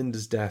thing with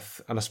Linda's death,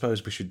 and I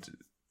suppose we should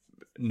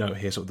note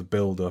here sort of the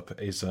build-up,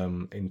 is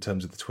in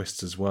terms of the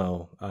twists as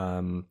well.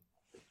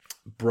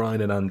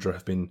 Brian and Andra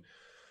have been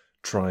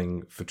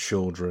trying for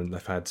children.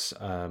 They've had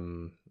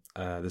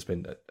there's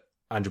been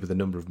Andra with a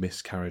number of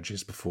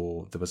miscarriages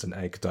before there was an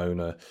egg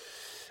donor,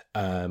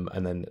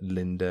 and then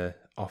Linda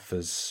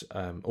offers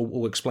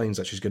or explains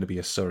that she's going to be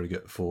a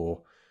surrogate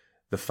for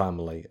the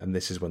family, and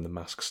this is when the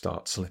mask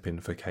starts slipping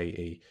for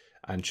Katie,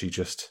 and she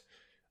just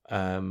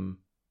I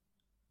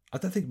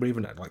don't think we're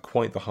even at like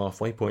quite the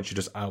halfway point. She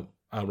just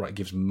outright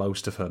gives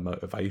most of her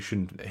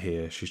motivation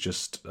here. She's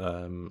just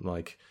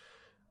like,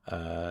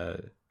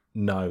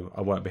 no,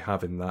 I won't be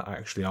having that.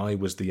 Actually, I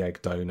was the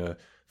egg donor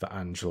for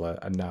Angela,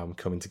 and now I'm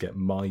coming to get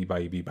my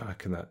baby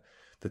back. And that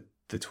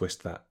the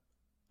twist that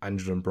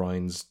Angela and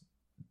Brian's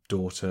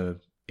daughter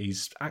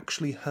is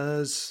actually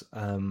hers,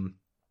 and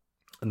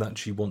that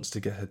she wants to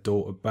get her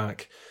daughter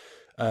back.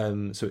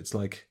 So it's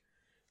like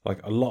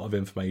a lot of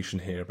information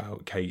here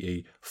about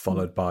Katie,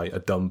 followed by a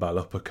dumbbell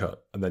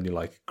uppercut, and then you're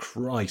like,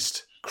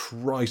 Christ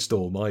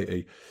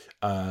almighty.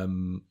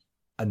 And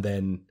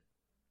then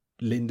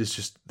there's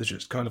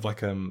just kind of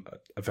like a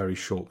very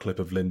short clip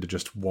of Linda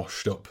just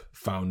washed up,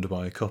 found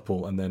by a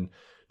couple, and then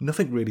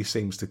nothing really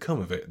seems to come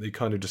of it. They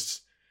kind of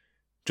just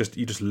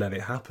you just let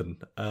it happen.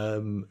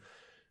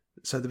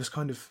 So there was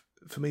kind of,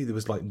 for me, there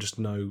was like just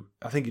no,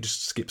 I think it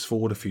just skips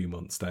forward a few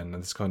months then, and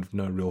there's kind of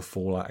no real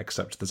fallout,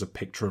 except there's a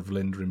picture of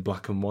Linda in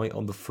black and white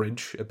on the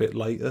fridge a bit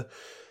later.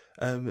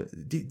 Do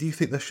you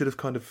think they should have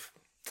kind of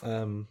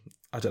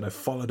I don't know,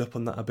 followed up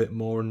on that a bit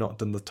more and not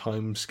done the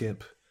time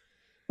skip.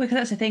 Well, because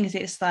that's the thing, is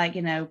it's like,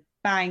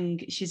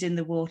 bang, she's in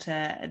the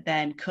water,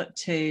 then cut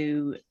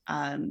to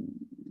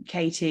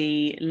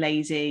Katie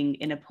lazing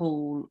in a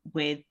pool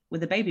with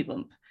a baby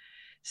bump.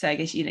 So I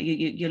guess,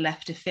 you're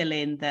left to fill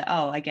in that,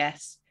 I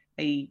guess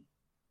they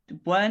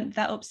weren't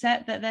that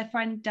upset that their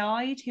friend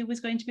died who was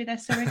going to be their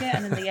surrogate,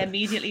 and then they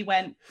immediately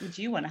went, would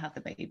you want to have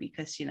the baby,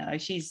 because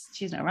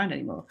she's not around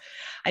anymore.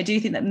 I do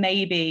think that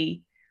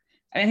maybe,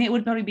 I think it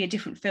would probably be a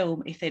different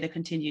film if they'd have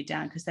continued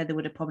down, because then there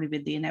would have probably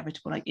been the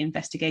inevitable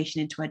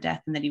investigation into her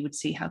death, and then you would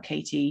see how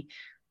Katie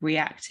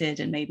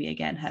reacted, and maybe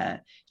again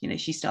her,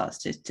 she starts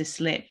to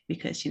slip,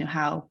 because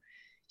how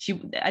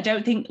I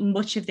don't think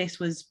much of this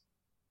was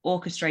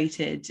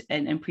orchestrated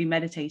and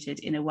premeditated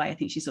in a way. I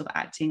think she's sort of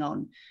acting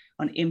on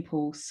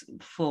impulse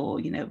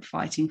for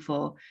fighting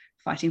for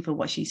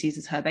what she sees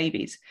as her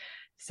babies.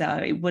 So I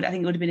think it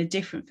would have been a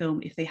different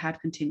film if they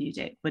had continued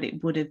it, but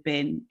it would have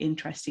been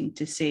interesting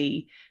to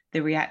see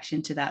the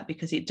reaction to that,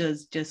 because it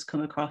does just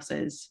come across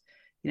as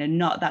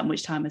not that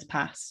much time has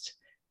passed,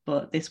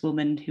 but this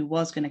woman who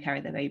was going to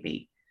carry the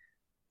baby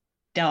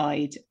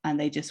died, and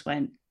they just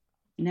went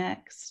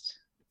next.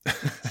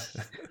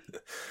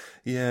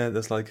 Yeah,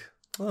 there's like,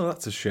 oh,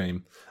 that's a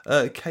shame.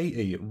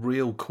 Katie,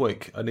 real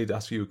quick, I need to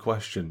ask you a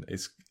question.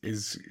 Is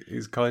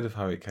kind of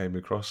how it came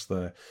across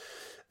there.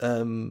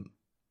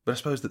 But I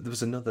suppose that there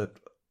was another,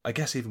 I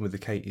guess even with the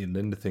Katie and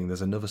Linda thing,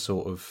 there's another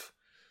sort of,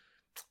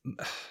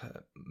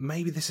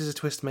 maybe this is a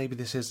twist, maybe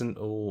this isn't,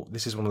 or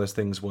this is one of those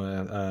things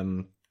where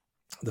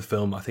the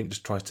film, I think,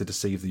 just tries to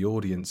deceive the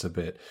audience a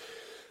bit.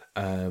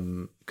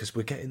 Because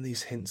we're getting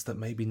these hints that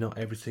maybe not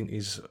everything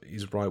is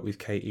right with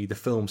Katie. The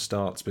film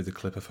starts with a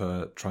clip of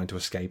her trying to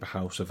escape a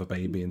house with a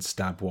baby and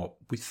stab what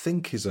we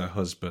think is her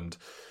husband,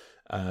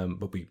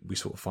 but we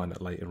sort of find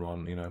out later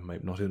on,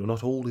 maybe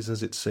not all is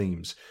as it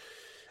seems.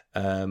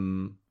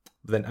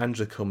 Then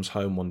Angela comes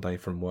home one day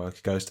from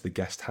work, goes to the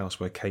guest house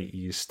where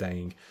Katie is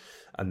staying,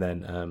 and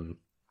then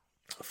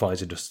finds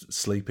her just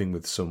sleeping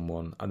with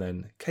someone. And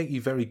then Katie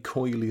very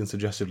coyly and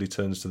suggestively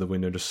turns to the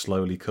window, just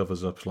slowly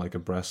covers up like a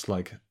breast,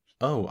 like,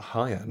 "Oh,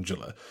 hi,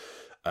 Angela."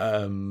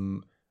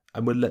 And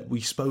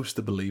we're supposed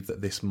to believe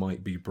that this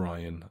might be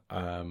Brian,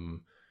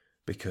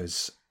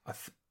 because I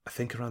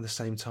think around the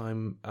same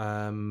time,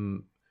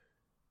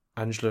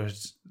 Angela,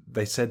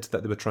 they said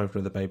that they were trying for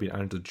another baby,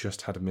 and Angela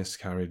just had a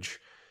miscarriage.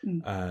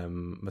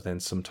 But then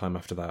sometime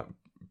after that,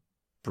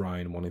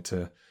 Brian wanted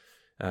to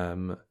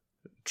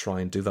try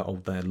and do that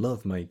old their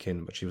love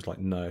making, but she was like,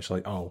 no. She's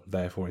like, oh,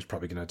 therefore he's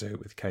probably going to do it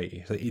with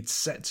Katie. So it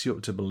sets you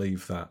up to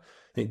believe that.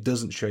 It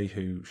doesn't show you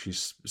who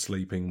she's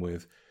sleeping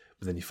with,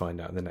 but then you find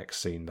out in the next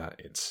scene that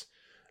it's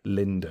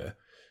Linda.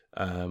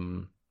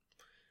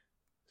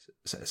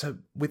 So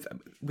with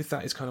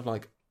that, it's kind of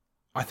like,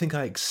 I think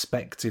I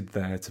expected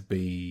there to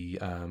be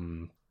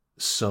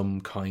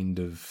some kind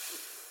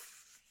of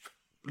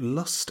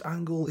lust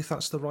angle, if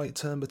that's the right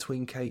term,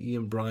 between Katie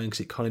and Brian, because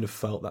it kind of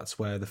felt that's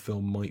where the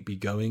film might be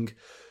going.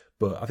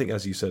 But I think,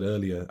 as you said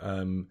earlier,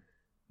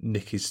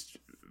 Nick is,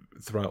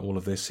 throughout all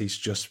of this, he's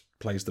just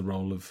plays the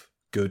role of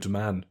good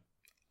man.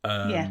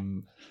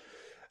 And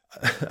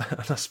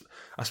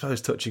I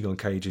suppose touching on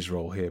Cage's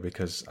role here,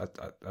 because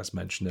as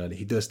mentioned earlier,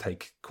 he does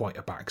take quite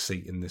a back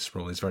seat in this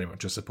role. He's very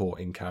much a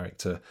supporting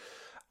character,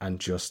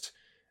 and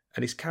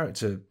his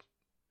character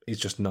is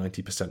just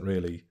 90%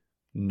 really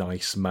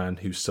nice man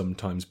who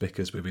sometimes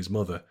bickers with his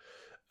mother.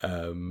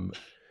 In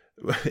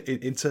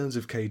terms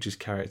of Cage's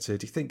character,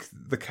 do you think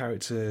the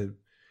character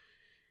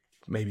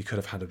maybe could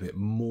have had a bit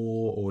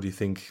more, or do you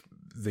think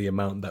the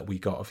amount that we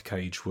got of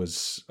Cage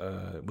was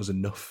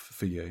enough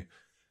for you?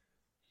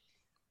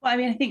 Well, I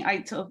mean, I think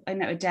I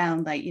noted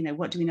down, like,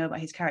 what do we know about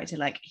his character?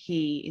 Like,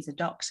 he is a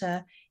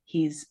doctor,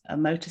 he's a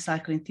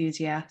motorcycle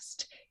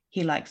enthusiast,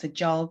 he likes a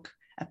jog.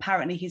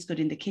 Apparently he's good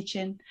in the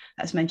kitchen.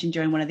 That's mentioned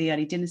during one of the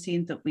early dinner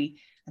scenes, that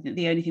I think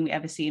the only thing we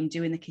ever see him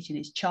do in the kitchen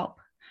is chop.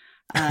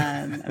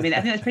 I mean,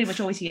 I think that's pretty much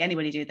all we see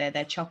anybody do there.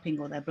 They're chopping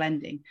or they're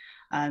blending.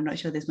 I'm not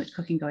sure there's much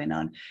cooking going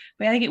on,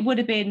 but I think it would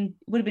have been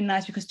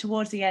nice, because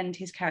towards the end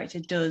his character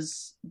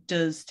does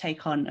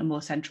take on a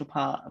more central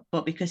part,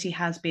 but because he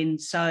has been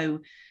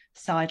so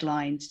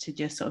sidelined to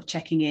just sort of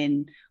checking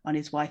in on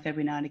his wife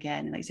every now and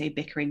again, and like say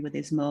bickering with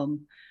his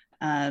mum,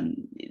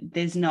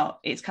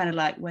 it's kind of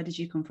like, where did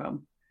you come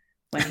from,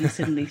 when he's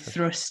suddenly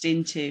thrust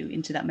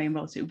into that main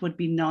role. So it would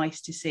be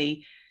nice to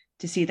see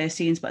those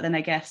scenes, but then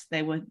I guess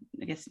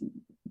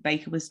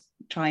Baker was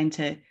trying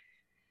to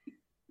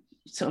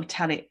sort of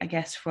tell it, I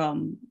guess,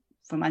 from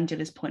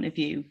Angela's point of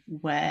view,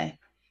 where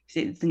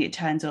I think it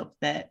turns up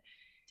that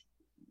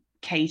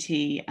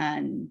Katie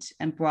and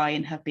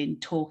Brian have been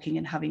talking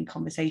and having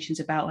conversations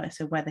about her.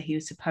 So whether he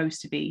was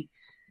supposed to be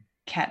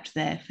kept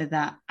there for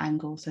that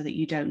angle, so that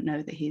you don't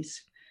know that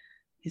he's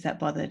that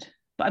bothered.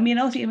 But I mean,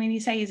 also, you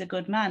say he's a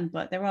good man,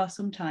 but there are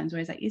some times where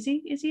he's like, is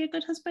he a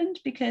good husband?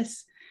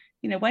 Because,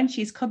 when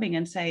she's coming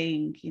and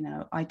saying,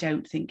 I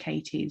don't think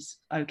Katie's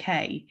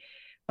okay,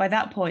 by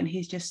that point,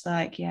 he's just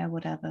like, yeah,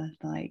 whatever.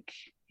 Like,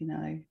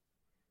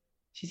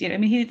 She's, you know,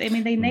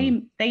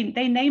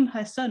 they name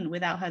her son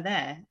without her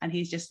there, and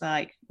he's just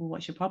like, well,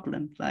 what's your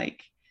problem?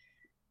 Like,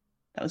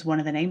 that was one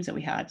of the names that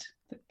we had,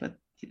 but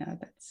you know,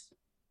 that's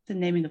the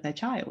naming of their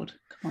child.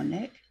 Come on,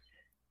 Nick.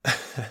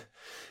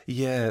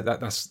 Yeah,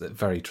 that's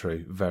very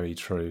true, very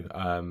true.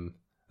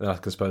 I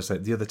suppose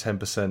that the other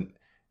 10%,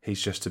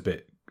 he's just a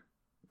bit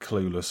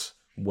clueless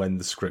when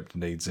the script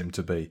needs him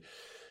to be.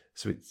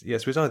 So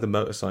he's either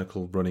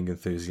motorcycle running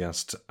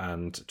enthusiast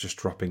and just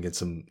dropping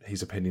in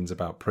his opinions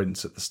about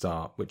Prince at the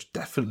start, which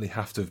definitely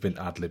have to have been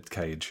ad-libbed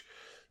Cage,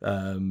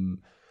 and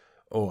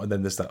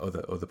then there's that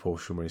other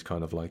portion where he's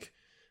kind of like,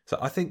 so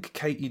I think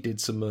Katie did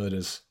some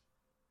murders.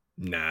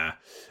 Nah,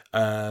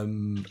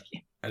 and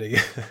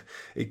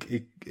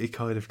it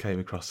kind of came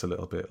across a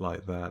little bit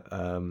like that,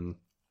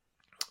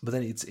 but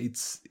then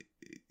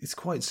it's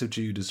quite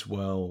subdued as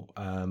well.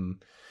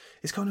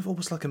 It's kind of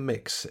almost like a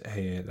mix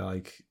here,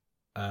 like.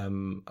 I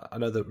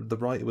know that the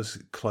writer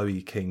was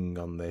Chloe King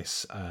on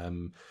this,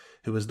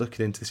 who was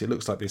looking into this. It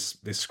looks like this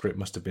script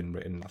must have been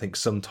written, I think,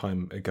 some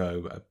time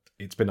ago.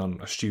 It's been on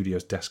a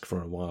studio's desk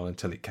for a while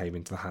until it came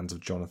into the hands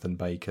of Jonathan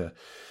Baker.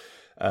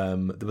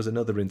 There was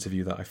another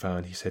interview that I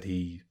found. He said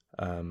he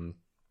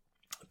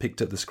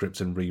picked up the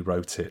script and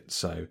rewrote it.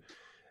 So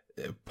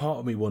part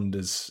of me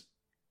wonders,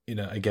 you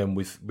know, again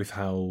with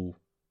how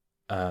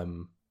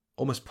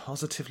almost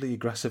positively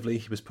aggressively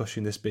he was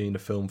pushing this being a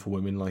film for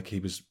women, like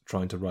he was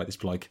trying to write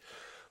this like,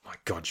 my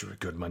God, you're a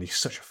good man, he's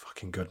such a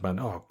fucking good man,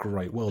 oh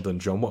great, well done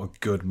John, what a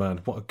good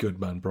man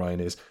Brian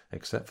is,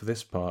 except for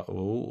this part,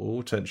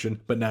 oh tension,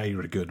 but now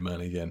you're a good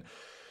man again.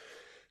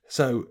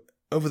 So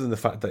other than the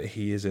fact that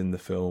he is in the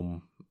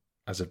film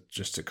as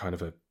just a kind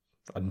of a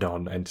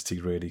non-entity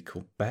really,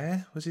 called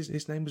Bear, was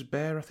his name was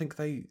Bear, I think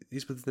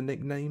he's with the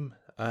nickname,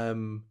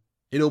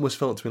 it almost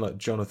felt to me like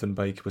Jonathan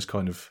Baker was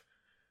kind of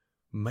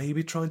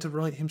maybe trying to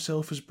write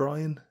himself as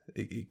Brian.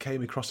 It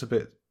came across a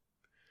bit,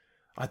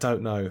 I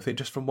don't know. I think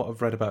just from what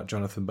I've read about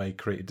Jonathan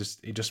Baker, it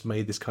just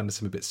made this kind of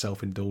seem a bit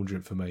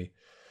self-indulgent for me.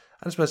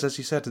 And I suppose, as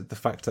you said, the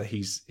fact that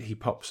he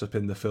pops up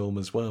in the film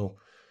as well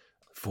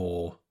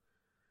for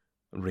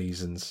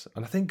reasons.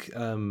 And I think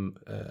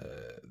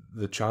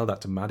the child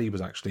actor Maddie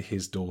was actually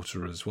his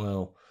daughter as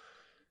well.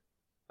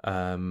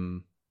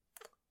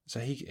 So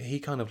he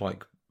kind of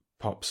like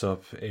pops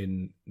up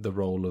in the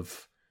role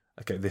of,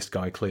 okay, this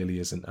guy clearly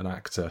isn't an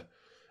actor,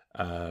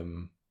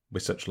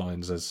 with such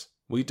lines as,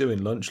 "We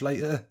doing lunch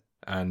later?"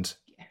 and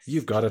yes.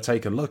 "You've got to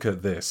take a look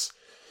at this."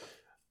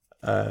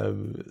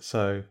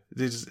 So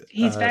he's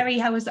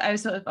very. I was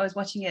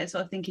watching it,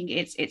 sort of thinking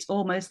it's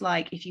almost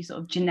like if you sort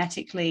of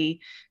genetically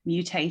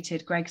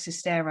mutated Greg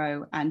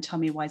Sestero and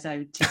Tommy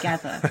Wiseau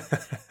together,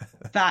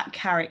 that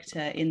character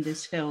in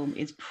this film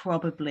is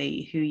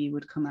probably who you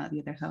would come out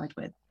the other side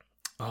with.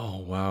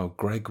 Oh wow,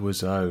 Greg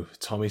Wiseau,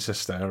 Tommy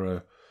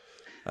Sestero.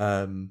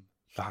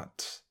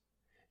 That,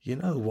 you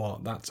know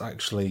what, that's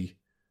actually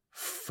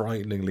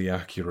frighteningly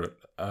accurate.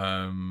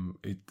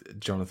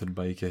 Jonathan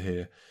Baker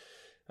here.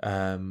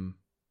 I'm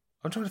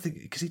trying to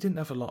think, because he didn't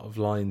have a lot of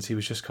lines. He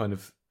was just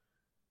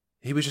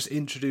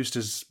introduced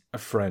as a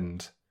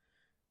friend,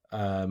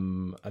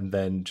 and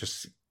then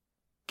just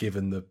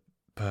given the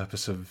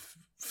purpose of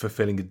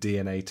fulfilling a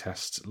DNA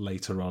test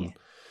later on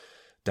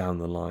down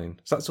the line.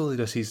 So that's all he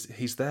does.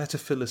 He's there to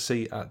fill a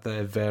seat at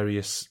their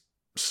various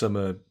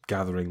summer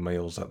gathering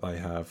meals that they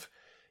have.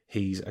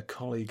 He's a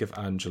colleague of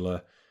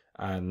Angela,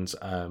 and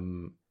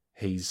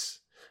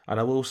and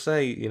I will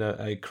say, you know,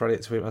 a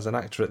credit to him as an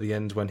actor at the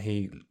end when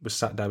he was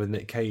sat down with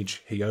Nick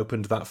Cage. He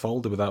opened that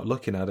folder without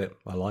looking at it.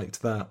 I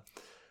liked that.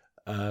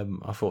 I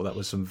thought that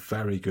was some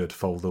very good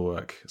folder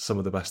work. Some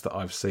of the best that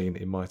I've seen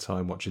in my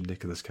time watching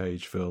Nicolas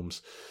Cage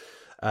films.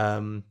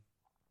 But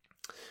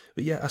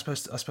yeah, I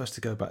suppose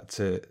to go back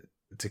to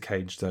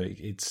Cage though,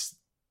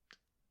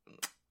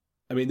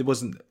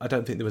 I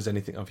don't think there was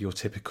anything of your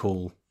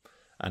typical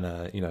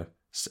and you know,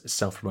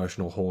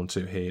 self-promotional horn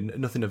to here.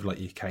 Nothing of like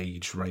your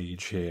Cage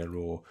rage here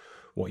or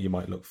what you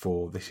might look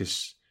for. This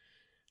is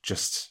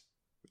just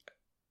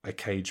a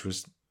Cage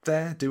was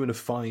there doing a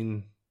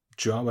fine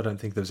job. I don't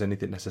think there was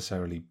anything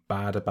necessarily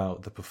bad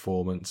about the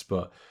performance,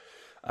 but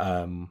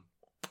I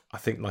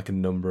think like a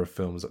number of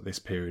films at this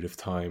period of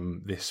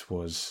time, this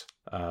was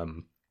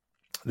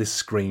this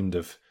screamed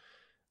of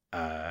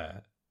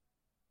an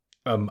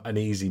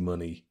easy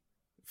money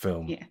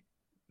film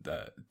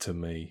to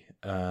me.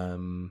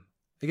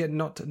 Again,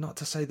 not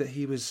to say that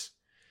he was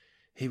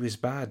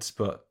bad,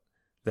 but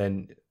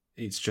then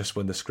it's just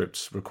when the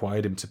scripts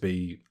required him to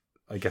be,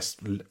 I guess,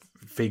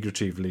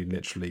 figuratively,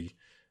 literally,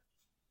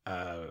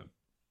 a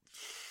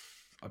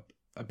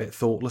bit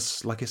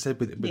thoughtless. Like I said,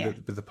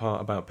 with the part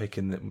about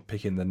picking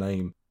the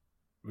name,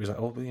 he was like,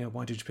 "Oh, yeah,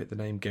 why did you pick the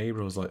name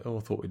Gabriel?" I was like, "Oh,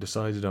 I thought we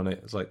decided on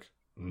it." It's like,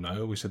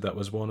 "No, we said that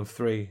was one of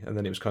three," and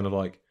then it was kind of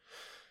like,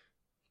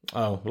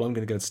 "Oh, well, I'm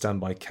going to go and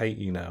stand by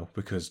Katie now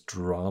because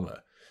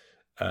drama."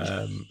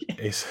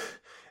 It's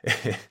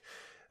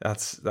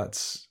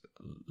that's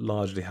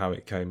largely how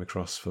it came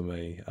across for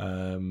me.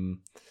 I mean,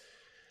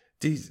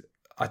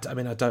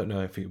 I don't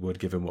know if it would,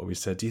 given what we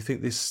said. Do you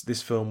think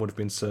this film would have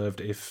been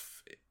served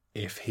if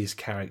if his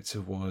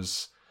character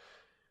was,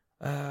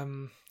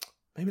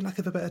 maybe lack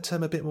of a better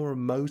term, a bit more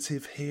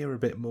emotive here, a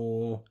bit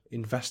more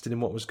invested in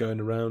what was going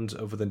around,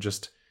 other than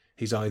just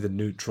he's either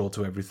neutral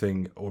to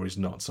everything or he's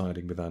not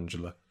siding with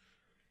Angela.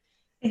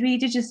 I mean, he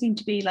did just seem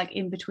to be like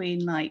in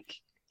between like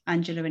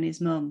Angela and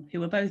his mum, who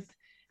were both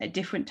at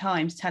different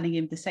times telling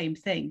him the same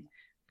thing.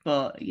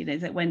 But, you know,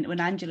 that when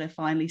Angela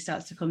finally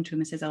starts to come to him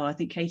and says, oh, I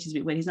think Katie's a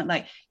bit weird, he's not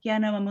like, yeah,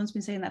 no, my mum's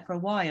been saying that for a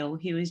while.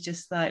 He was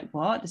just like,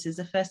 what? This is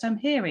the first I'm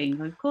hearing.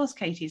 Well, of course,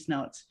 Katie's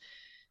not.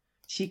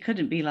 She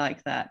couldn't be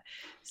like that.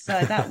 So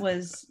that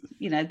was,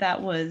 you know,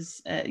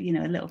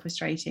 a little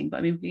frustrating. But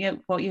I mean, you know,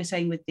 what you're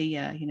saying with the,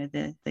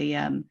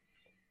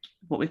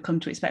 what we've come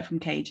to expect from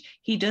Cage,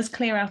 he does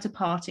clear out a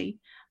party.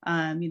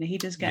 He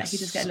does get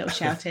a little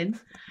shout in.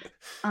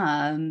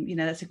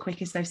 That's the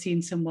quickest I've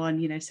seen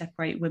someone,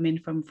 separate women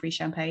from free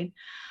champagne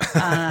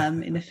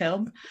in the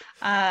film.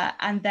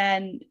 And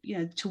then,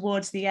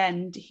 towards the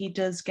end, he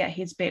does get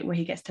his bit where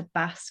he gets to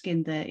bask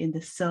in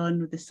the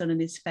sun with the sun in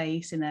his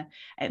face. And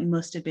it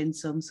must have been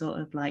some sort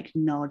of like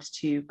nod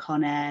to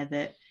Con Air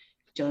that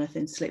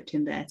Jonathan slipped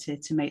in there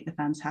to make the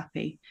fans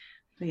happy.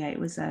 But yeah, it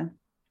was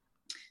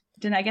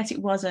I guess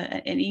it was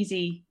an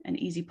easy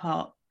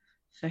part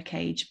for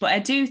Cage, but I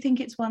do think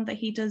it's one that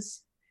he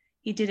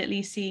did at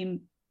least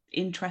seem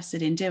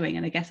interested in doing,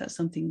 and I guess that's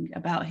something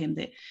about him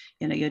that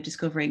you're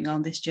discovering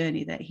on this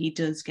journey, that he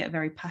does get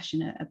very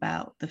passionate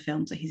about the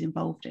films that he's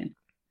involved in.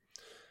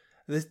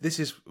 This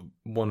is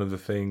one of the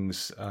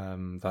things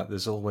that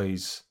there's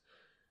always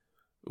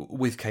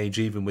with Cage,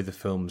 even with the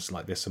films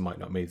like this, it might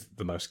not be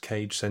the most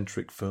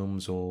Cage-centric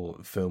films or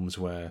films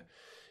where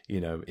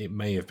it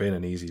may have been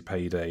an easy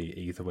payday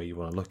either way you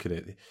want to look at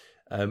it.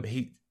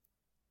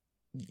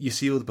 You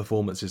see all the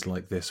performances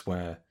like this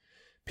where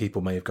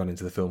people may have gone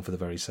into the film for the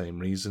very same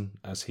reason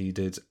as he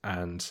did,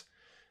 and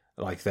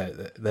like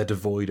they're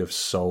devoid of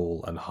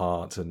soul and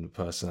heart and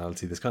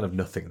personality. There's kind of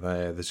nothing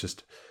there. There's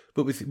just,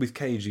 but with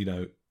Cage,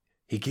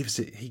 he gives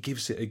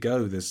it a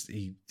go.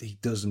 He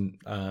doesn't.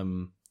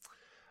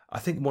 I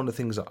think one of the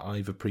things that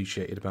I've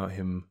appreciated about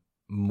him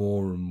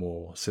more and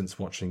more since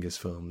watching his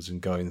films and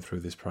going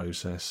through this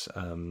process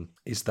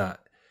is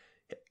that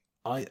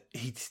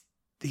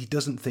he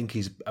doesn't think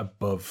he's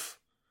above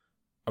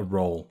a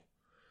role,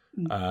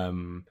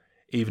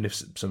 even if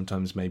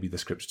sometimes maybe the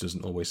script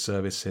doesn't always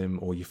service him,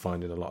 or you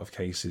find in a lot of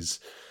cases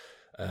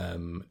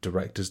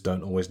directors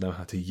don't always know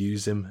how to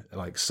use him.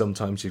 Like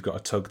sometimes you've got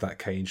to tug that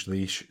Cage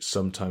leash,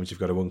 sometimes you've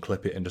got to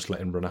unclip it and just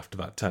let him run after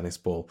that tennis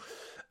ball.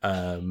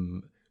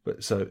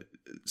 But so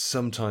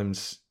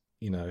sometimes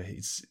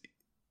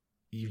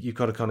you've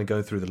got to kind of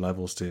go through the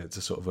levels to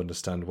sort of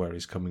understand where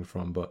he's coming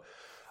from. But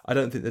I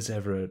don't think there's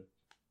ever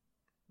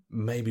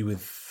maybe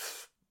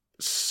with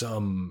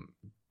some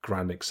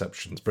grand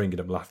exceptions, bringing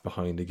him Left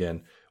Behind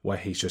again, where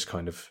he's just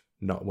kind of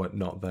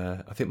not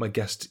there. I think my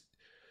guest,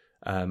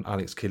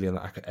 Alex Keeley, on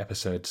that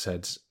episode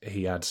said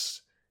he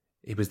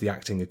was the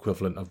acting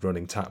equivalent of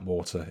running tap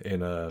water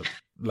in a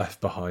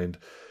Left Behind.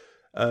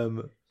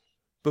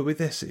 But with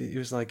this, it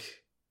was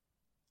like,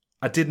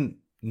 I didn't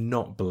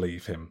not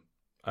believe him.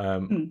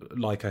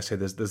 Like I said,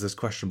 there's this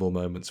questionable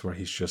moments where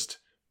he's just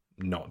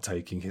not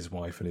taking his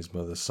wife and his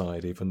mother's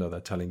side, even though they're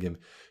telling him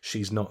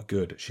she's not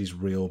good, she's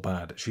real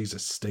bad, she's a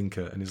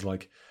stinker, and he's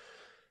like,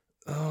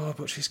 oh,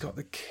 but she's got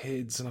the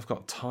kids and I've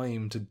got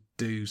time to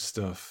do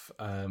stuff.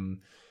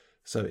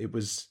 So it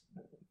wasn't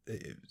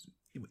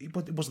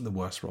the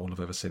worst role I've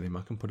ever seen him,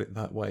 I can put it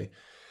that way.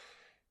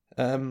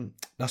 I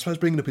suppose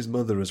bringing up his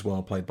mother as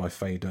well, played by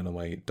Faye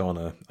Dunaway,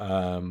 Donna,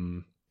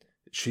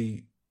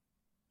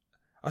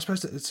 I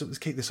suppose let's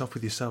kick this off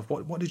with yourself.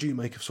 What did you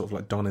make of sort of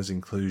like Donna's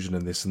inclusion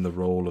in this and the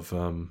role of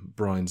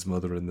Brian's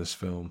mother in this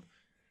film?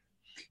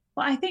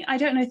 Well, I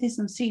don't know if there's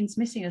some scenes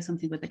missing or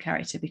something with the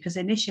character, because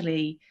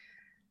initially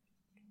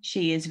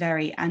she is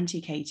very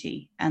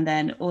anti-Katie, and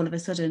then all of a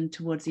sudden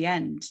towards the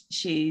end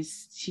she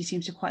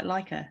seems to quite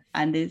like her,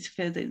 and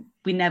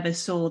we never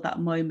saw that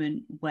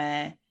moment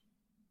where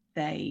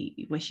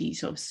she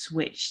sort of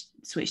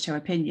switched her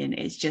opinion.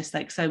 It's just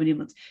like so many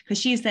months, because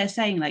she's there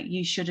saying like,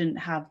 you shouldn't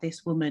have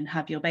this woman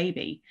have your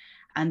baby,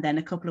 and then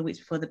a couple of weeks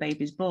before the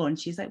baby's born,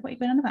 she's like, what are you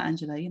going on about,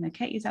 Angela?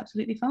 Katie's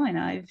absolutely fine.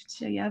 I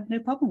have no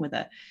problem with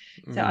her.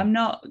 So I'm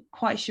not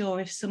quite sure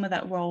if some of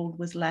that role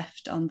was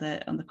left on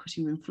the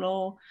cutting room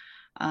floor,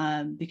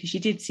 because she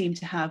did seem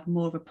to have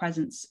more of a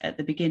presence at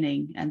the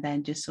beginning and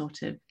then just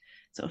sort of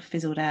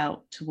fizzled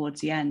out towards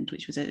the end,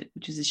 which was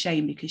a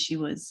shame, because she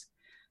was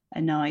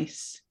a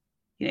nice,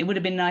 it would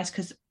have been nice,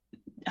 because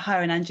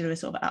her and Angela are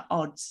sort of at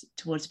odds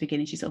towards the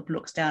beginning. She sort of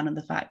looks down on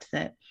the fact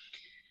that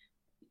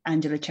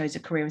Angela chose a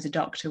career as a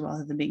doctor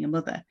rather than being a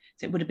mother.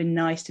 So it would have been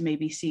nice to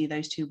maybe see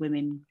those two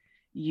women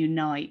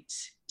unite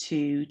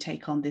to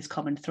take on this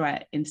common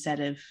threat, instead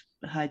of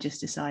her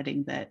just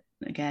deciding that,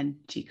 again,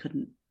 she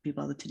couldn't be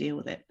bothered to deal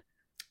with it.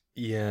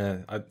 Yeah,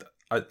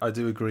 I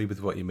do agree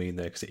with what you mean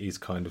there, because it is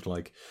kind of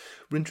like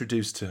we're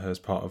introduced to her as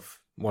part of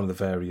one of the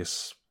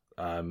various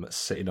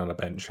sitting on a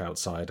bench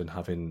outside and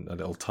having a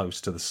little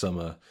toast to the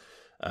summer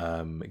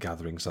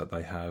gatherings that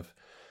they have.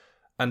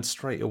 And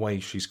straight away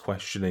she's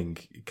questioning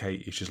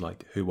Katie. She's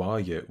like, "Who are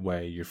you?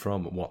 Where are you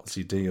from? What's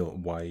your deal?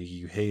 Why are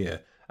you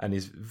here?" And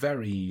is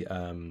very,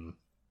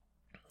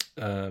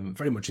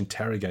 very much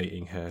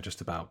interrogating her just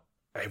about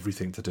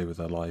everything to do with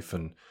her life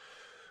and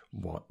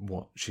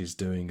what she's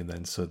doing. And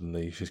then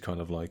suddenly she's kind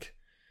of like,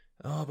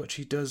 "Oh, but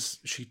she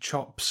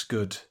chops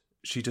good.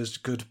 She does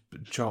good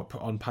chop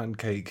on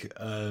pancake."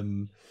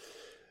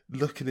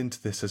 Looking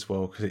into this as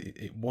well, because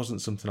it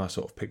wasn't something I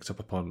sort of picked up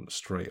upon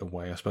straight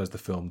away. I suppose the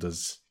film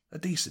does a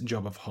decent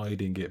job of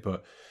hiding it,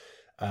 but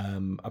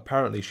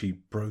apparently she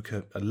broke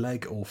a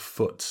leg or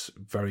foot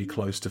very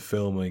close to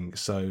filming,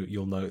 so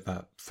you'll note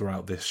that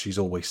throughout this she's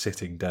always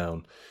sitting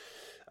down.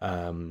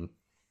 And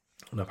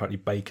apparently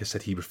Baker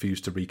said he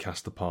refused to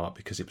recast the part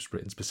because it was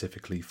written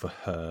specifically for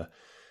her.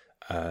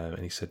 And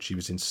he said she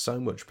was in so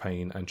much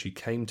pain, and she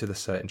came to the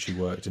set and she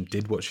worked and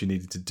did what she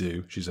needed to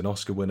do. She's an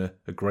Oscar winner,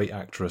 a great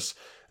actress,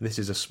 and this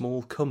is a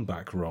small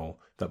comeback role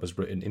that was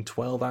written in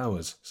 12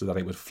 hours so that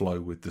it would flow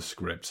with the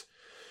script.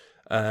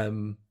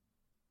 And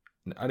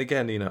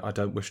again, I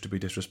don't wish to be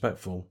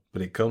disrespectful,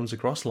 but it comes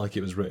across like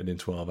it was written in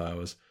 12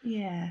 hours.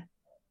 Yeah,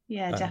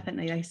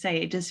 definitely. Like I say,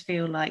 it does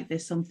feel like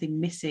there's something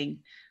missing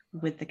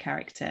with the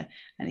character.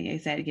 And he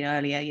said,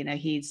 earlier,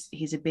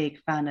 he's a big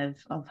fan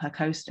of her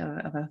co-star,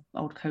 of her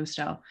old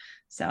co-star.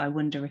 So I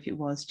wonder if it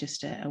was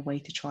just a way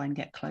to try and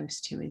get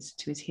close to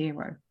his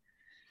hero.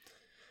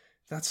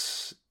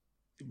 That's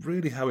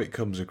really how it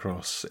comes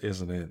across,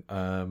 isn't it?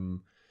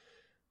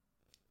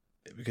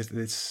 Because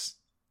this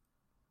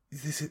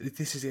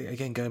is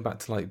again going back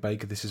to like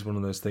Baker. This is one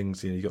of those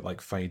things. You've got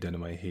like Faye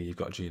Dunaway here. You've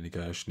got Gina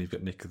Gershon. You've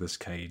got Nicolas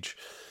Cage.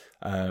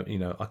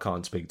 I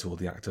can't speak to all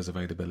the actors'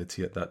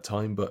 availability at that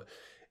time, but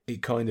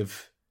it kind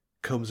of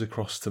comes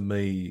across to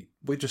me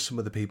with just some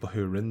of the people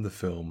who are in the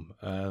film,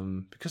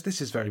 because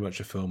this is very much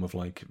a film of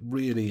like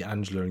really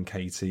Angela and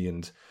Katie,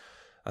 and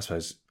I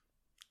suppose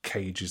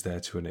Cage is there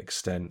to an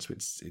extent. So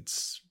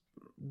it's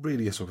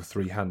really a sort of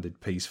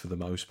three-handed piece for the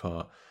most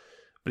part,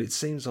 but it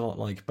seems a lot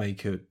like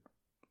Baker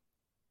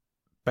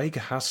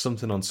has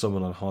something on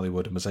someone on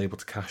Hollywood and was able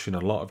to cash in a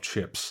lot of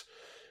chips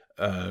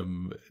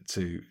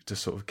to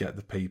sort of get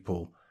the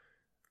people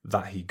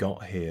that he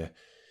got here.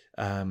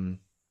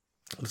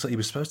 Looks like he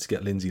was supposed to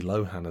get Lindsay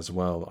Lohan as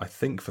well, I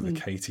think, for the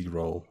Katie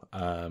role,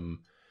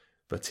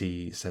 but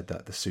he said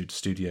that the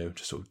studio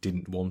just sort of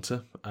didn't want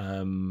her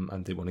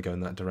and didn't want to go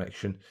in that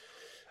direction.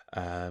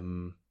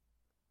 And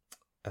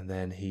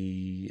then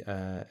he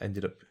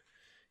ended up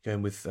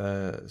going with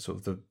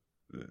sort of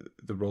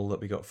the role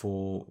that we got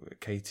for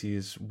Katie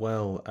as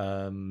well,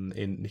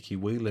 in Nikki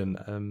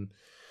Whelan.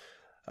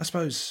 I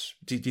suppose,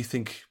 do you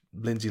think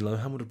Lindsay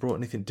Lohan would have brought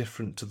anything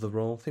different to the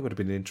role? I think it would have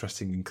been an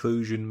interesting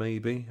inclusion,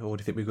 maybe, or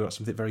do you think we got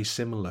something very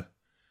similar?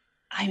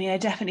 I mean, I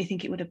definitely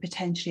think it would have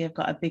potentially have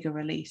got a bigger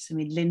release. I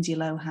mean, Lindsay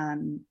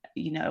Lohan,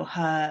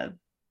 her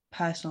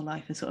personal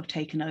life has sort of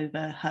taken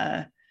over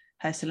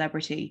her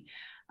celebrity,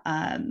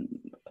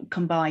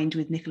 combined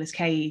with Nicolas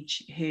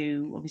Cage,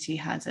 who obviously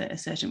has a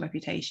certain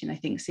reputation. I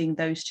think seeing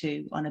those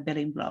two on a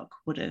billing block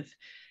would have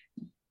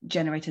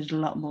generated a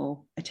lot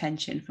more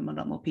attention from a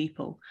lot more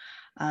people.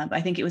 But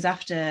I think it was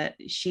after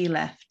she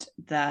left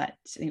that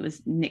it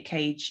was Nick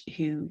Cage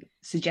who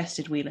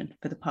suggested Whelan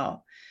for the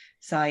part.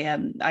 So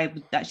I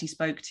actually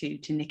spoke to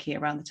Nikki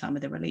around the time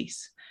of the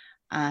release,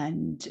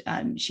 and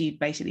she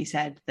basically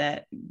said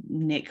that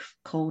Nick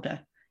called her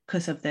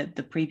because of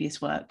the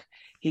previous work.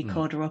 He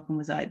called her up and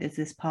was like, "There's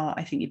this part,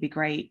 I think you'd be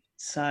great.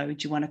 So do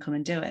you want to come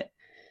and do it?"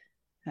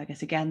 I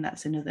guess again,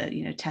 that's another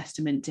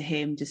testament to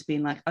him just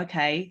being like,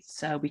 okay,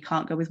 so we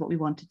can't go with what we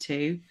wanted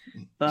to,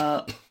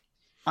 but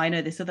I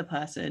know this other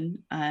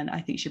person and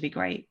I think she'll be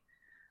great.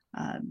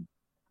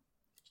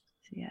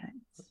 Yeah.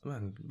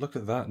 Man, look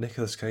at that,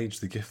 Nicolas Cage,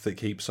 the gift that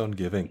keeps on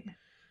giving. Yeah.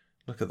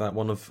 Look at that,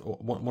 one of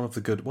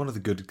the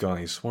good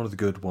guys, one of the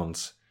good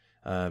ones,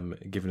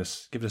 giving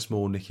us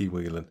more Nikki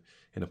Whelan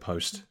in a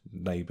post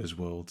Neighbours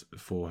world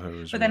for her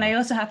as well. But then I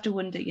also have to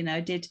wonder,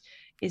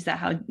 is that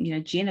how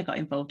Gina got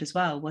involved as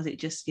well? Was it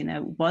just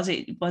was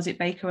it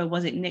Baker or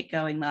was it Nick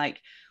going like,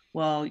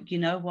 well, you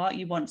know what,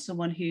 you want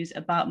someone who's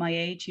about my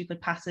age who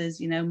could pass as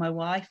my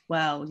wife?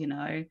 Well,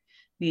 me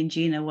and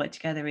Gina worked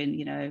together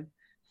in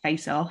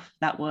Face Off,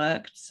 that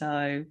worked,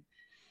 so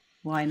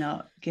why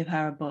not give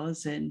her a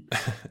buzz? And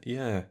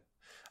yeah,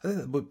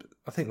 I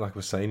think like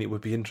we're saying, it would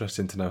be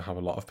interesting to know how a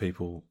lot of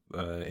people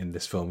in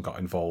this film got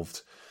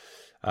involved.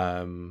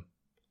 So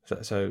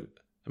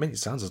I mean, it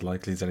sounds as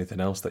likely as anything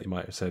else that you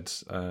might have said.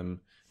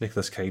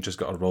 Nicolas Cage has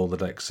got a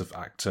Rolodex of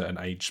actor and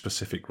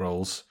age-specific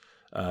roles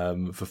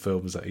for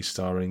films that he's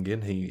starring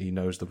in. He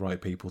knows the right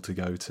people to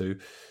go to.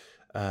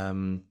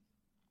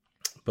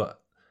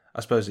 But I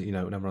suppose that,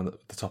 now we're on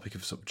the topic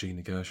of sort of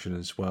Gina Gershon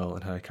as well,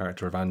 and her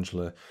character of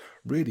Angela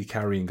really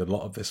carrying a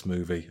lot of this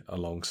movie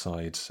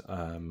alongside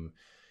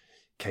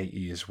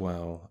Katie as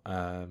well.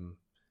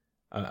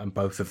 And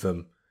both of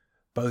them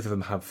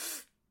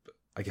have,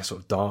 I guess,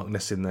 sort of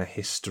darkness in their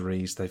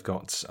histories. They've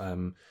got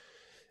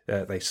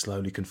they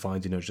slowly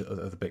confide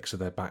other bits of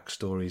their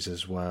backstories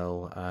as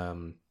well.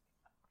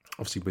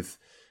 Obviously, with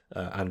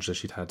Angela,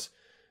 she'd had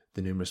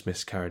the numerous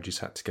miscarriages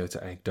had to go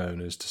to egg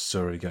donors, to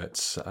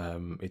surrogates.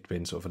 It'd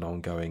been sort of an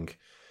ongoing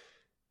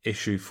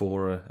issue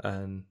for her,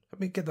 and I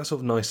mean, get that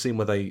sort of nice scene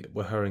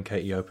where her and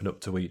Katie open up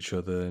to each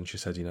other, and she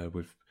said, you know,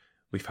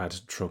 we've had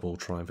trouble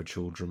trying for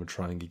children, we're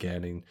trying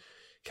again, and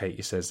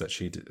Katie says that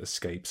she'd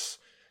escaped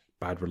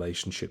bad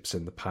relationships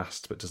in the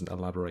past, but doesn't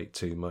elaborate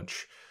too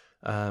much.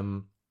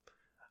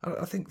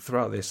 I think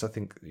throughout this, I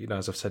think, you know,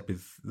 as I've said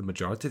with the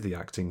majority of the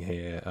acting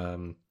here,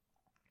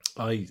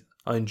 I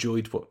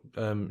enjoyed what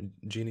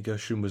Gina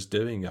Gershon was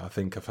doing. I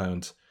think I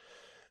found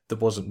there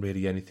wasn't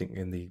really anything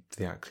in the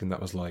acting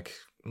that was like,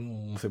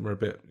 I think we're a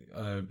bit,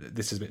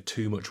 this is a bit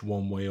too much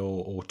one way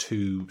or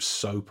too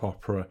soap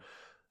opera.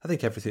 I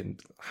think everything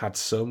had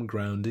some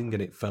grounding,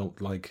 and it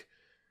felt like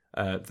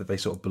that they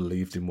sort of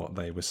believed in what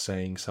they were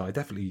saying. So I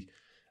definitely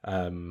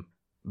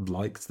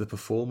liked the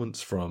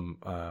performance from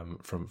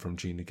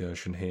Gina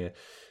Gershon here.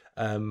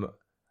 I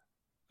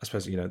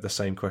suppose, you know, the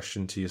same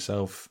question to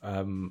yourself,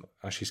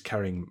 as she's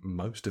carrying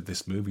most of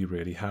this movie,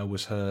 really. How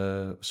was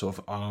her sort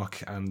of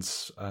arc and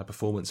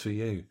performance for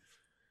you?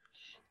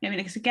 I mean,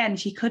 because again,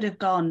 she could have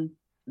gone,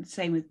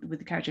 same with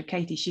the character of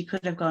Katie, she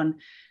could have gone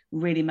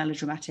really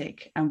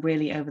melodramatic and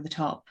really over the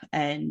top.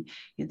 And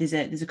you know,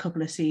 there's a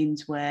couple of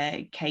scenes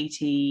where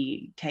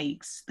Katie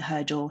takes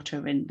her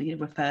daughter and, you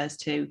know, refers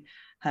to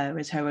her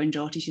as her own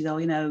daughter. She's, oh,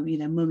 you know,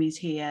 mummy's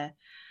here.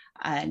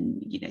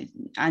 And, you know,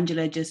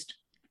 Angela just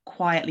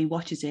quietly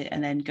watches it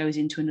and then goes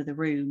into another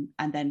room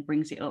and then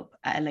brings it up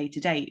at a later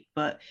date.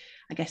 But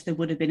I guess there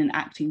would have been an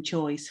acting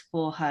choice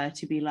for her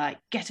to be like,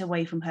 get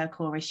away from her,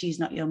 Cora, she's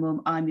not your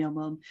mum, I'm your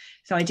mum.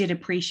 So I did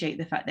appreciate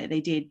the fact that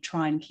they did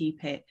try and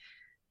keep it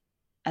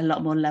a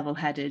lot more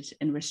level-headed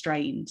and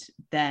restrained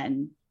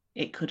than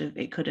it could have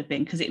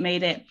been, because it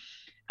made it,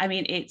 I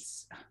mean,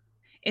 it's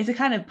a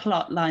kind of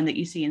plot line that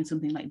you see in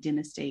something like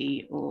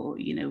Dynasty, or,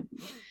 you know,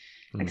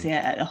 like say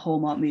a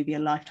Hallmark movie, a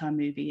Lifetime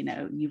movie, you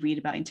know, you read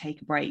about in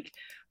Take a Break,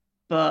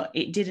 but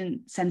it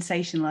didn't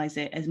sensationalize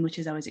it as much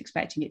as I was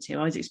expecting it to.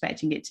 I was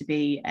expecting it to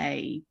be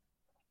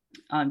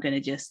I'm going to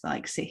just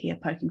like sit here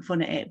poking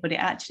fun at it, but it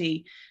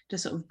actually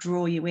does sort of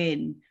draw you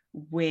in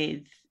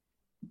with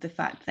the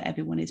fact that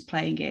everyone is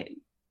playing it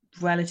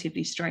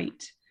relatively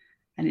straight,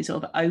 and it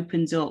sort of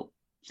opens up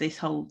this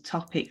whole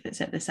topic that's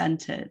at the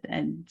center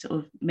and sort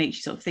of makes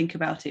you sort of think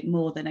about it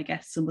more than I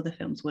guess some other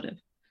films would have.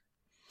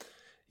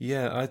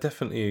 Yeah, I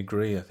definitely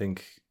agree. I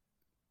think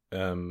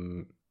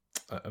I'm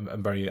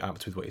very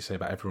apt with what you say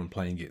about everyone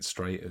playing it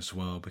straight as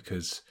well,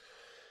 because,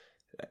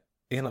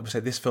 like we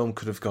said, this film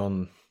could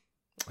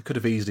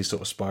have easily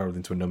sort of spiraled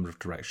into a number of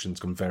directions,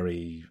 gone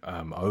very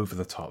over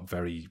the top,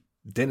 very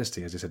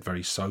Dynasty, as I said,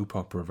 very soap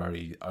opera,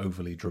 very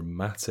overly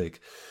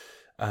dramatic.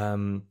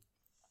 And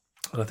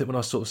I think when I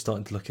was sort of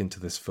starting to look into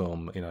this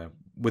film, you know,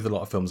 with a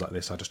lot of films like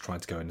this, I just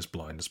tried to go in as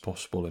blind as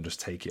possible and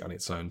just take it on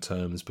its own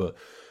terms. But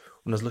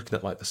when I was looking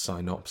at like the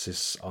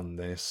synopsis on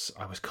this,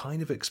 I was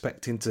kind of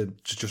expecting to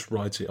just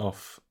write it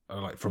off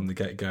like from the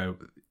get-go.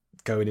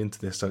 Going into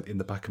this, so in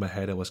the back of my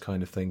head, I was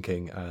kind of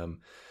thinking,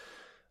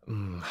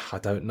 I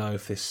don't know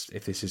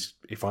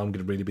if I'm going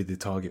to really be the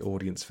target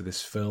audience for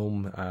this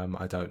film.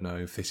 I don't know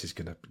if this is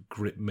going to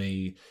grip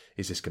me.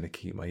 Is this going to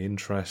keep my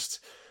interest?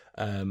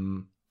 I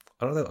don't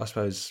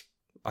know.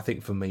 I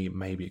think for me,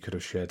 maybe it could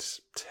have shed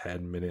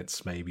 10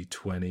 minutes, maybe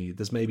 20.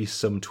 There's maybe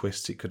some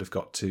twists it could have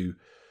got to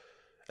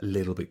a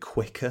little bit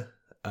quicker.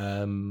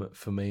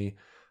 For me,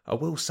 I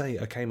will say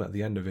I came at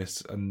the end of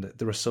it, and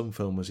there are some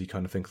films you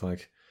kind of think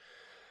like,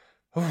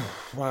 oh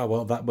wow,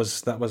 well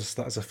that's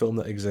a film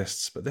that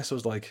exists. But this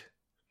was like,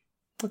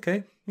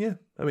 okay, yeah.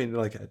 I mean,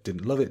 like, I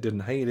didn't love it, didn't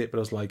hate it, but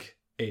I was like,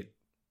 it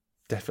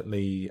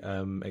definitely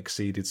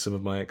exceeded some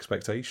of my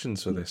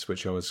expectations for this,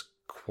 which I was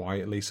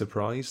quietly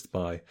surprised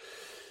by.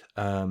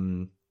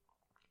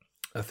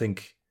 I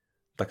think,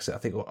 like I said, I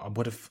think I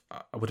would have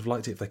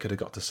liked it if they could have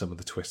got to some of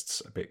the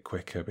twists a bit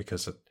quicker,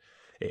 because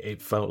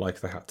it felt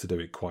like they had to do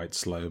it quite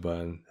slow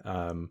burn.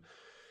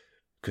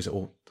 Because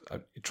I'm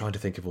trying to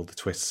think of all the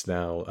twists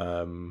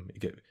now.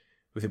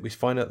 We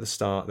find out at the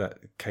start that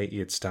Katie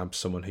had stabbed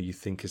someone who you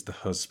think is the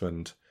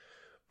husband,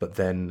 but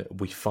then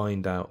we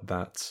find out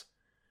that,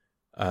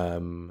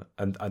 and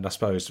I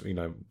suppose, you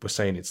know, we're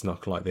saying it's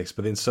not like this,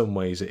 but in some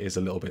ways it is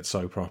a little bit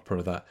soap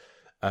opera, that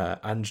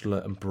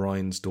Angela and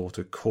Brian's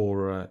daughter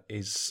Cora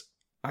is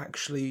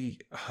actually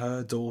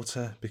her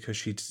daughter, because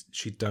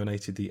she'd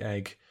donated the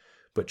egg,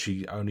 but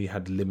she only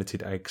had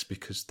limited eggs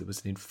because there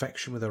was an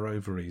infection with her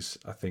ovaries,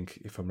 I think,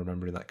 if I'm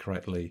remembering that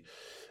correctly.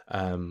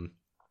 And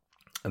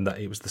that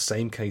it was the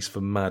same case for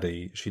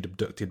Maddie. She'd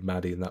abducted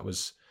Maddie, and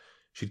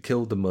she'd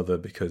killed the mother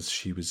because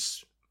she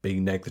was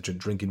being negligent,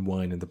 drinking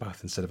wine in the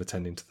bath instead of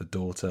attending to the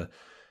daughter.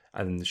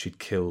 And she'd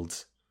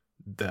killed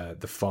the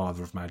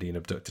father of Maddie and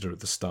abducted her at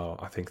the start.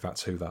 I think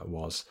that's who that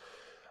was.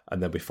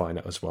 And then we find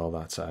out as well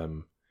that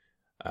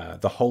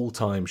the whole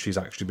time she's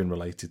actually been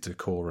related to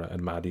Cora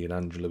and Maddie, and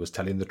Angela was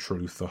telling the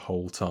truth the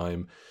whole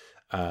time.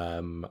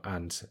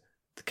 And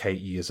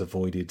Katie has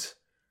avoided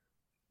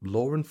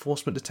law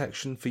enforcement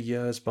detection for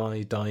years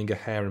by dyeing her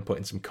hair and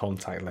putting some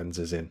contact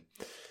lenses in.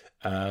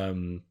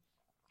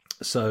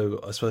 So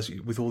I suppose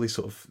with all these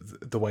sort of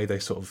the way they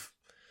sort of,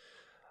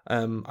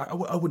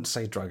 I wouldn't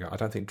say drag out. I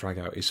don't think drag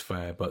out is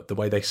fair, but the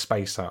way they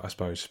space out, I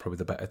suppose, is probably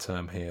the better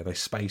term here. They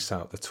space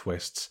out the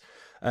twists.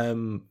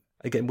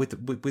 Again,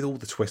 with all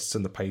the twists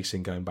and the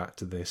pacing going back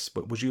to this,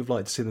 but would you have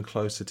liked to see them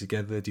closer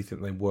together? Do you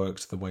think they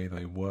worked the way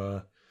they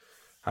were?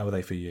 How were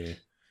they for you?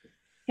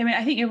 I mean,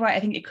 I think you're right. I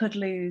think it could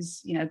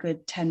lose, a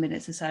good 10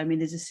 minutes or so. I mean,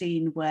 there's a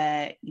scene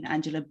where,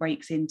 Angela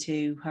breaks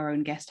into her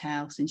own guest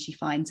house and she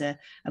finds a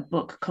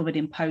book covered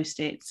in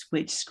Post-its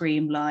which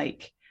scream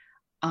like,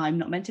 I'm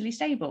not mentally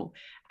stable.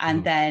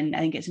 And then I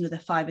think it's another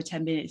 5 or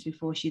 10 minutes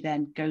before she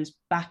then goes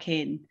back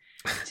in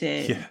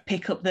to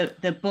pick up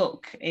the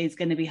book is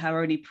going to be her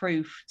only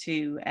proof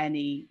to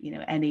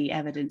any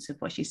evidence of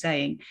what she's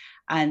saying.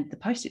 And the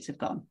Post-its have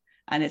gone.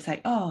 And it's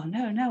like, oh,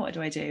 no, what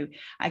do I do?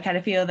 I kind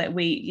of feel that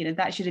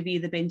that should have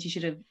either been, she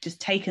should have just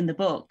taken the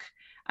book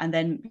and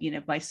then,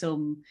 by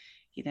some,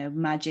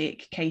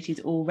 magic,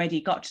 Katie's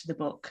already got to the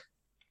book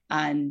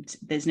and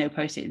there's no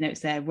Post-it notes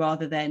there,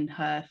 rather than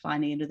her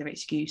finding another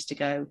excuse to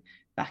go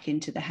back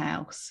into the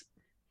house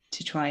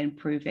to try and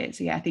prove it.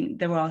 So, yeah, I think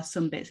there are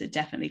some bits that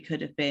definitely could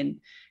have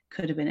been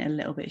a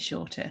little bit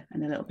shorter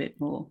and a little bit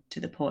more to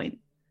the point.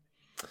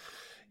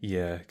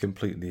 Yeah,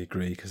 completely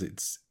agree, because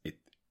it's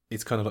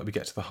kind of like we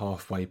get to the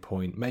halfway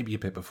point, maybe a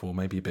bit before,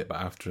 maybe a bit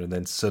after, and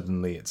then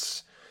suddenly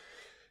it's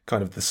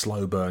kind of the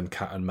slow burn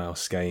cat and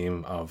mouse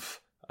game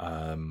of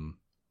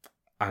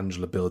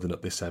Angela building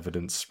up this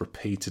evidence,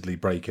 repeatedly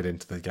breaking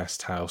into the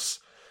guest house,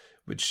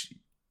 which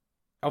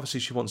obviously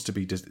she wants to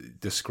be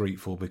discreet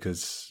for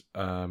because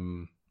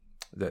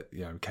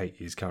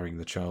Katie is carrying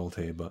the child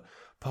here. But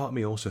part of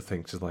me also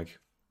thinks is like,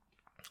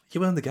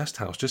 you own the guest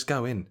house, just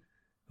go in.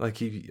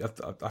 Like,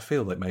 I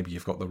feel like maybe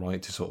you've got the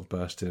right to sort of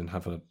burst in and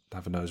have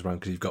a nose around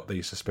because you've got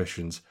these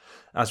suspicions.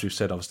 As we've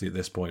said, obviously, at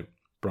this point,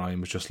 Brian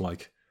was just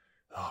like,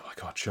 oh my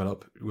God, shut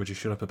up. Would you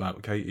shut up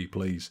about Katie,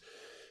 please?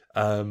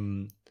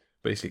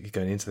 Basically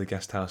going into the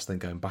guest house, then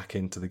going back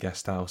into the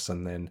guest house,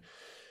 and then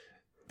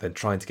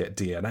trying to get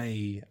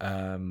DNA,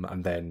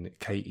 and then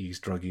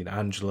Katie's drugging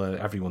Angela,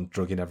 everyone's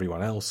drugging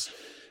everyone else.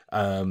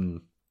 A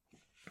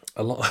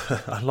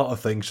lot of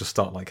things just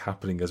start like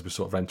happening as we're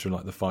sort of entering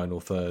like the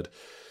final third.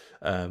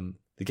 They're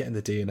getting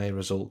the DNA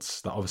results.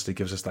 That obviously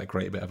gives us that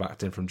great bit of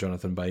acting from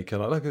Jonathan Baker.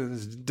 Like, look at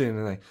this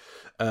DNA.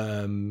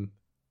 And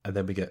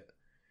then we get,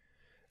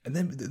 and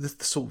then the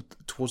sort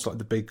of towards like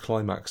the big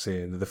climax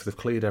here. They've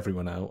cleared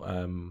everyone out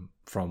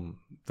from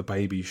the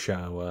baby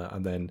shower,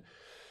 and then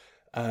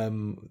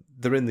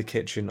they're in the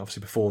kitchen.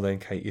 Obviously, before then,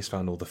 Katie's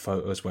found all the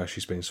photos where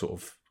she's been sort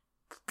of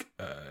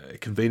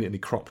conveniently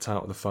cropped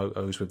out of the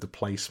photos with the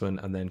placement,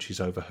 and then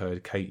she's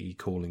overheard Katie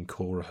calling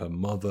Cora her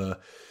mother.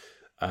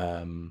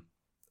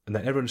 And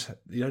then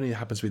it only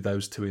happens with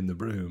those two in the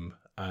room.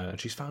 And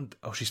she's found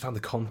the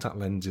contact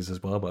lenses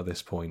as well by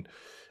this point.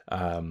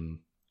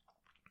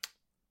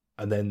 And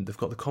then they've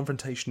got the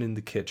confrontation in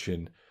the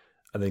kitchen,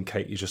 and then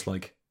Katie's just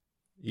like,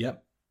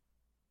 yep,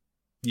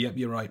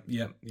 you're right.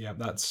 Yep,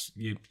 that's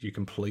you're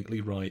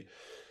completely right.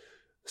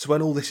 So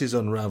when all this is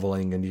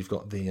unraveling, and you've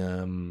got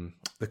the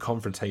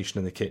confrontation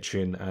in the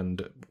kitchen,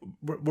 and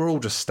we're all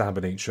just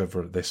stabbing each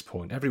other at this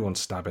point. Everyone's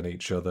stabbing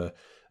each other.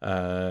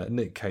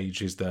 Nick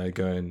Cage is there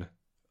going,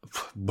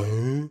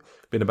 been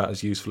about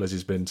as useful as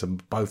he's been to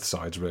both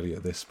sides really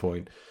at this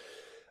point.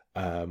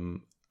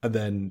 And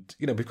then,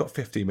 we've got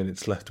 15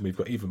 minutes left, and we've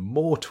got even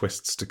more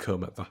twists to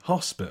come at the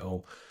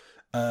hospital.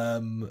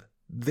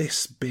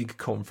 This big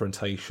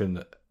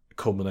confrontation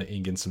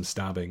culminating in some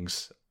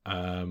stabbings.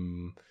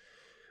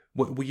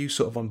 Were you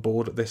sort of on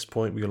board at this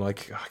point? Were you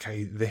like,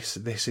 okay,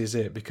 this is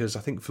it? Because I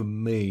think for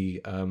me,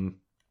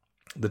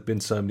 there'd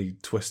been so many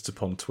twists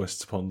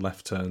upon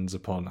left turns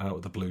upon out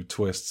of the blue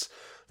twists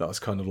that I was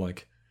kind of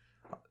like,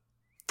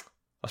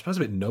 I suppose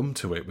a bit numb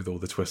to it with all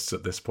the twists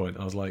at this point.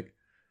 I was like,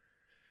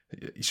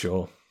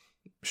 sure.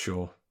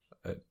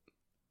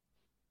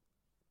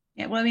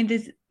 Yeah, well, I mean,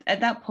 at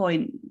that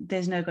point,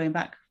 there's no going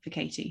back for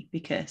Katie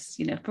because,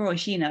 for all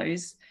she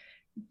knows,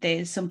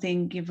 there's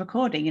something you're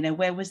recording.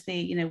 Where was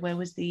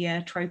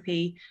the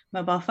trophy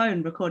mobile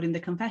phone recording the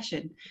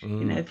confession?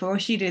 For all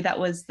she knew, that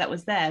was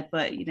there.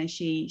 But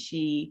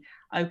she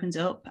opens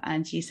up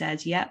and she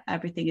says, "Yep,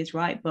 everything is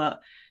right."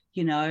 But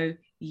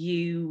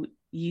you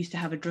used to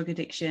have a drug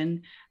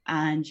addiction,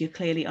 and you're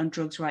clearly on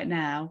drugs right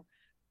now.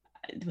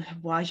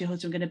 Why is your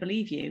husband going to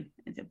believe you?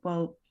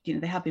 Well,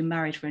 they have been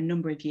married for a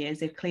number of years.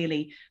 They've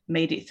clearly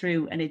made it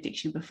through an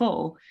addiction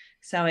before.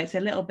 So it's a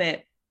little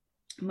bit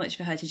much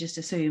for her to just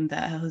assume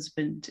that her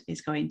husband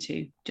is going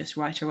to just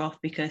write her off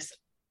because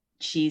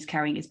she's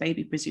carrying his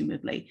baby,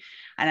 presumably.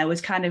 And I was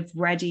kind of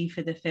ready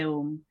for the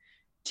film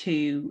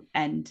to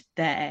end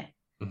there.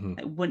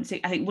 Mm-hmm. Once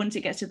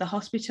it gets to the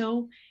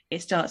hospital,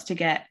 it starts to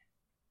get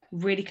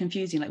really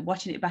confusing, like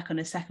watching it back on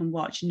a second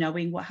watch,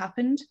 knowing what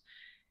happened.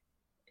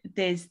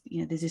 There's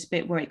this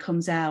bit where it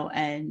comes out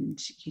and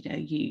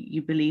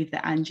you believe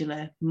that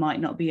Angela might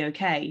not be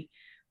okay.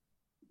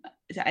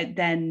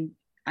 Then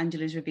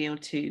Angela's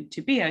revealed to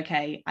be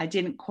okay. I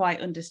didn't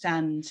quite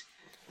understand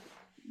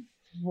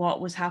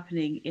what was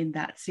happening in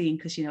that scene,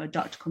 because a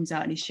doctor comes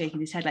out and he's shaking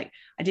his head. Like,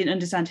 I didn't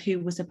understand who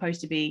was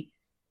supposed to be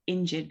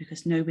injured,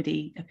 because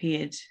nobody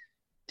appeared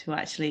to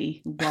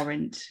actually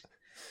warrant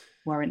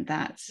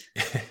that.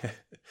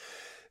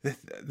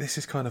 This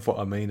is kind of what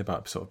I mean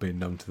about sort of being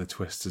numb to the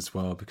twist as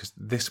well, because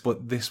this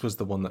was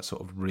the one that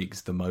sort of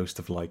reeks the most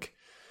of, like,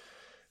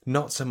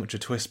 not so much a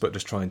twist, but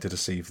just trying to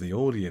deceive the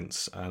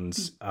audience. And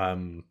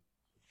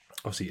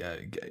obviously,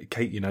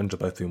 Katie and Angela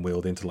both being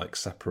wheeled into like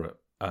separate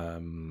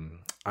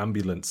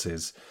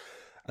ambulances,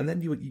 and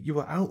then you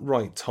were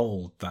outright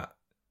told that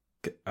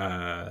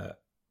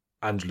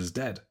Angela's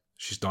dead.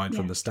 She's died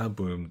from the stab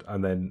wound,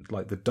 and then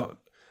like the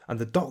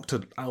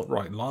doctor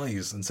outright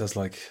lies and says,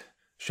 like,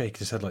 shaking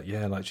his head like,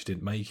 yeah, like she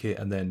didn't make it.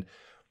 And then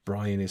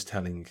Brian is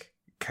telling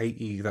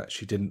Katie that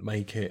she didn't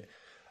make it.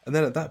 And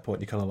then at that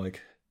point, I kind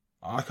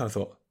of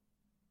thought,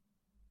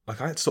 like,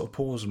 I had to sort of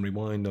pause and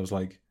rewind. I was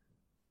like,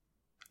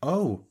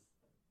 oh,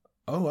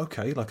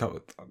 okay. Like,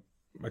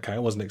 I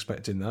wasn't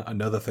expecting that.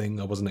 Another thing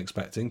I wasn't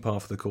expecting,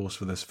 par for the course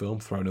for this film,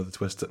 throw another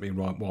twist at me,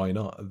 right? Why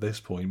not? At this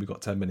point, we've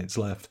got 10 minutes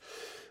left.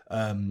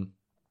 Then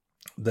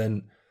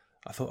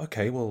I thought,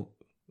 okay,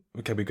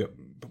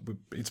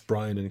 it's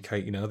Brian and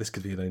Katie now. This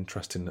could be an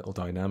interesting little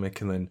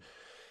dynamic. And then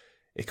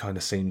it kind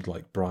of seemed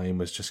like Brian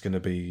was just going to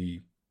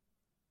be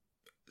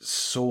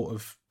sort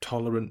of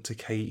tolerant to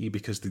Katie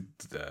because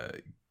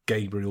the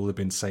Gabriel had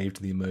been saved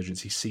in the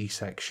emergency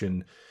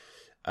C-section.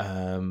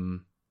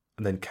 And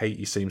then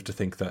Katie seems to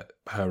think that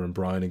her and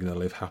Brian are going to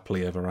live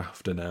happily ever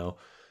after now.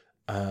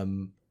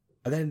 And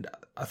then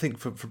I think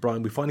for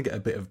Brian, we finally get a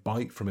bit of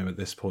bite from him at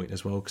this point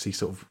as well, because he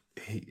sort of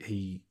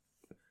he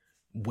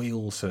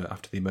wheels her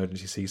after the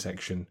emergency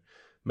C-section.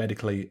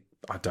 Medically,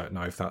 I don't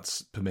know if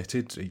that's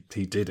permitted.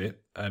 He did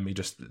it. He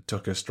just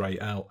took her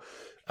straight out.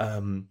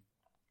 And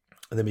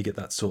then we get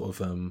that sort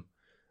of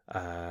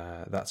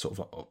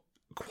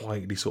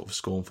quietly sort of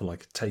scornful,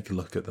 like, take a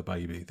look at the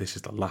baby. This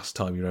is the last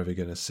time you're ever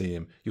going to see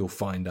him. You'll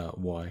find out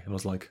why. And I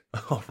was like,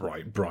 all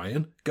right,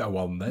 Brian, go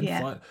on then.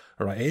 Yeah. Fine.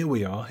 All right, here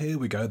we are. Here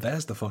we go.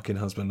 There's the fucking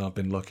husband I've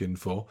been looking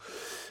for.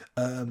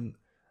 And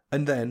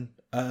then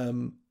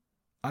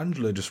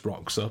Angela just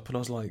rocks up, and I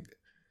was like,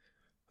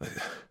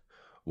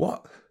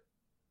 what?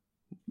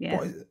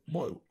 Yeah.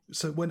 What?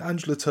 So when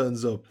Angela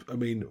turns up, I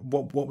mean,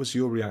 what was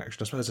your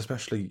reaction? I suppose,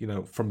 especially,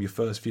 from your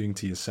first viewing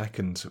to your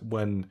second,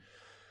 when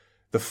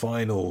the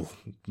final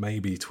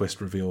maybe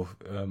twist reveal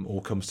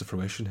all comes to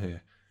fruition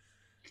here.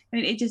 I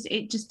mean,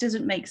 it just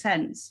doesn't make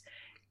sense.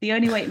 The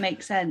only way it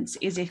makes sense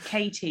is if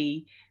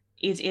Katie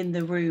is in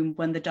the room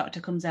when the doctor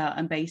comes out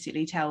and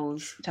basically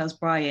tells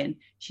Brian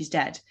she's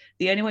dead.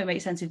 The only way it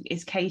makes sense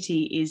is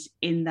Katie is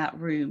in that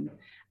room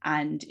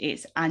and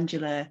it's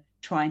Angela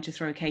trying to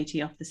throw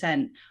Katie off the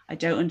scent. I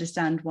don't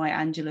understand why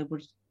Angela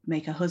would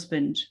make her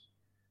husband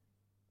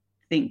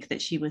think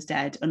that she was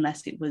dead,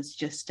 unless it was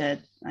just a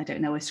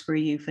screw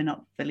you for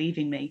not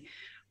believing me.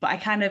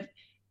 But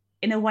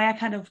in a way, I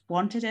kind of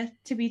wanted her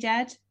to be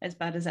dead, as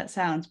bad as that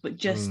sounds, but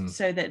just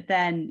so that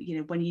then,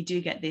 when you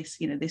do get this,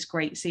 this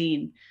great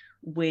scene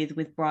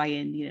with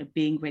Brian,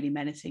 being really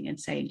menacing and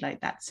saying, like,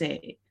 that's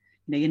it,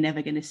 you're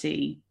never going to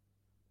see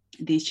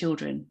these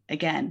children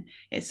again.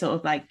 It's sort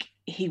of like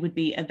he would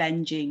be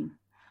avenging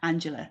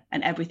Angela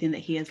and everything that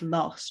he has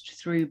lost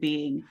through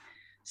being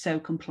so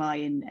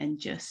compliant and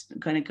just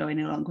kind of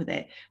going along with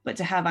it. But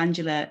to have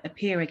Angela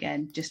appear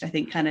again, just I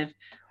think kind of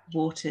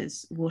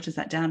waters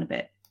that down a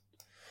bit.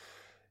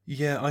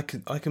 Yeah,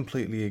 I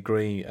completely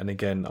agree. And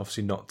again,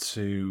 obviously not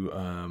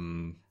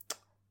to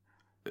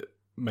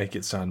make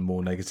it sound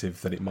more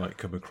negative than it might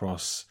come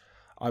across.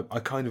 I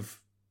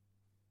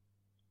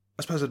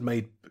suppose I'd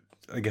made,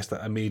 I guess,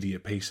 that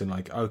immediate peace and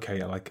like,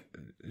 okay, like,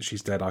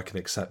 she's dead, I can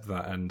accept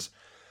that. And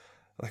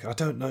like, I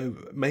don't know,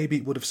 maybe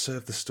it would have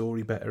served the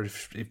story better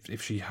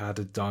if she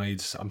had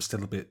died. I'm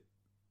still a bit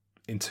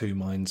in two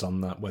minds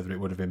on that, whether it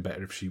would have been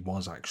better if she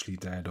was actually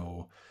dead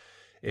or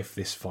if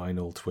this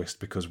final twist,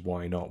 because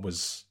why not,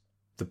 was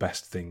the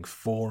best thing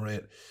for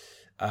it.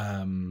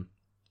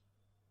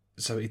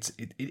 So it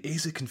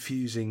is a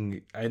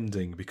confusing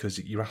ending because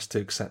you're asked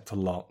to accept a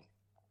lot,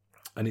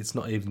 and it's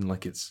not even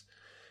like it's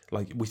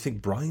like we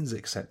think Brian's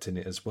accepting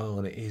it as well,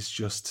 and it is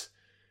just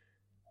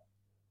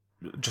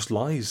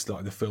lies.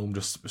 Like the film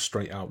just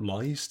straight out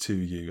lies to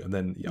you, and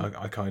then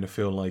I kind of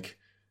feel like,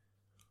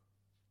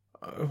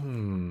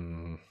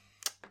 I'm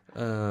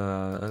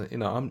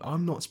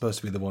not supposed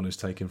to be the one who's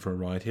taken for a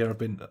ride here.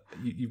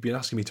 You've been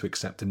asking me to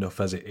accept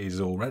enough as it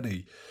is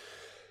already.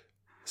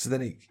 So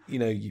then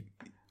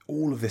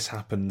all of this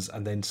happens,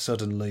 and then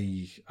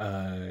suddenly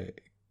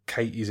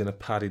Katie's in a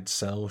padded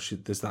cell.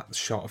 There's that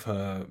shot of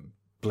her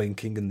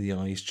blinking and the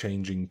eyes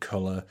changing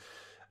colour,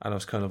 and I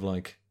was kind of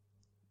like,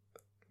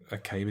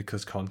 okay,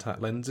 because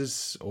contact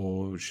lenses,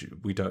 or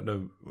we don't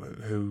know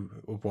who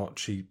or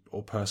what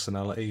or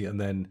personality,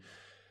 and then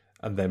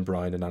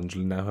Brian and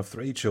Angela now have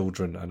 3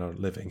 children and are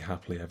living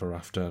happily ever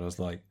after. And I was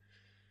like,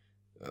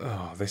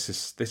 oh, this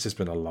has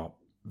been a lot.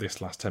 This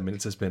last 10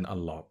 minutes has been a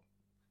lot.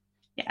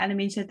 Yeah, and I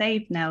mean, so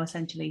they've now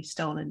essentially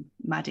stolen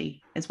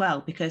Maddie as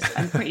well, because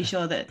I'm pretty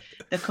sure that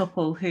the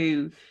couple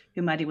who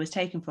Maddie was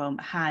taken from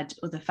had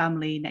other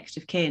family, next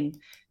of kin,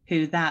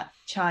 who that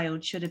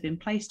child should have been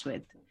placed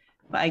with.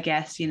 But I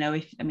guess,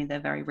 they're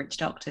very rich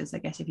doctors. I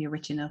guess if you're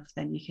rich enough,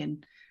 then you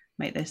can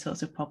make those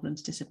sorts of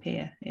problems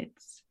disappear.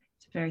 It's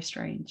very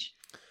strange.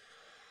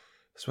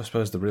 So I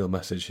suppose the real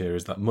message here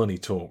is that money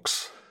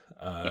talks.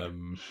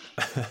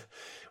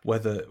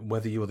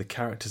 Whether you are the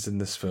characters in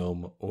this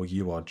film or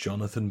you are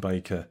Jonathan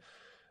Baker,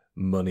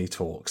 money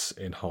talks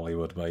in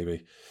Hollywood,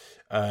 baby.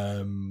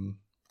 I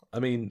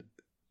mean,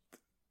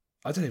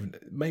 I don't even.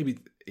 Maybe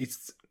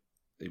it's,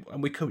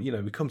 and we come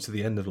to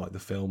the end of like the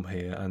film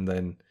here, and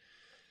then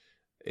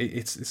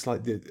it's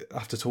like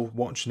after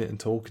watching it and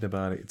talking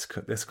about it,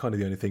 that's kind of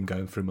the only thing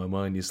going through my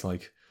mind is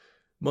like,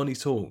 money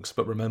talks.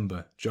 But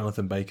remember,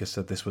 Jonathan Baker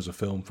said this was a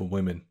film for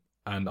women,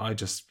 and I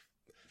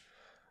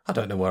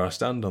don't know where I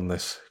stand on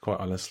this, quite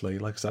honestly.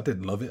 Like I said, I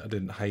didn't love it. I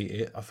didn't hate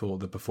it. I thought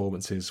the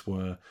performances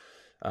were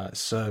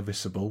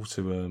serviceable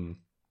to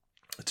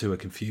a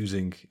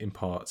confusing, in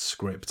part,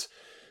 script.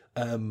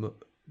 But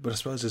I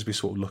suppose as we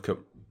sort of look at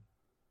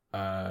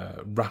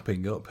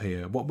wrapping up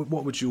here,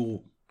 what would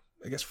your,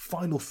 I guess,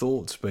 final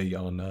thoughts be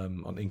on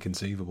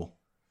Inconceivable?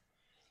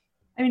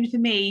 I mean, for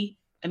me,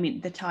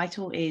 the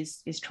title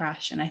is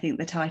trash, and I think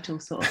the title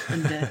sort of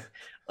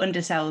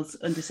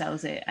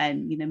undersells it,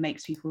 and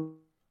makes people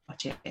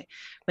watch it.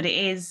 But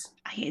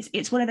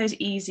it's one of those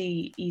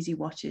easy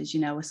watches,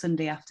 a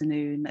Sunday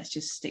afternoon, let's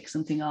just stick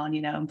something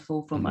on, I'm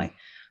full from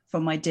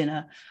my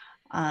dinner.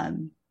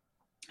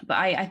 But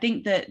I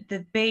think that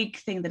the big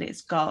thing that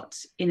it's got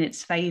in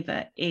its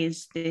favor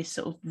is this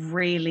sort of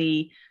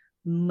really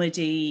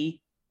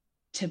muddy,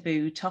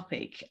 taboo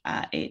topic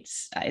at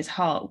its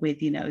heart, with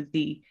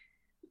the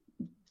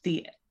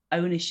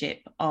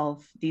ownership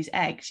of these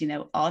eggs.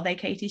 Are they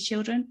Katie's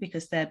children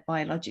because they're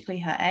biologically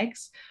her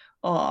eggs,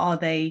 or are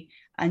they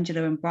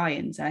Angela and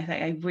Brian's? And I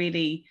think I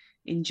really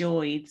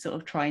enjoyed sort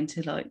of trying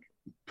to like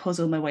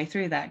puzzle my way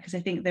through that, because I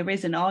think there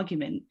is an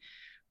argument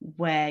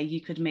where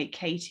you could make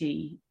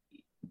Katie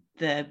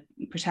the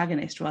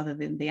protagonist rather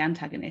than the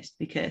antagonist,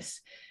 because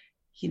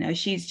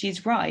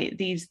she's right.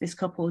 This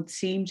couple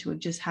seem to have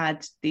just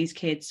had these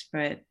kids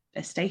for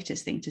a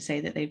status thing, to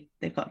say that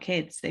they've got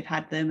kids, they've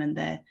had them, and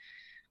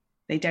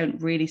they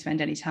don't really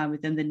spend any time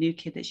with them. The new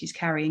kid that she's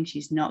carrying,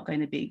 she's not going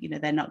to be,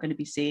 they're not going to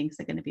be seeing, because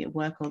they're going to be at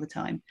work all the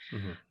time.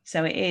 Mm-hmm.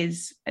 So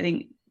I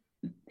think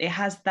it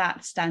has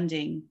that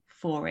standing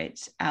for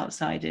it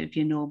outside of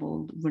your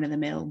normal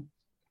run-of-the-mill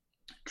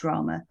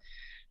drama,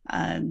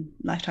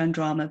 Lifetime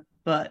drama,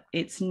 but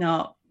it's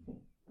not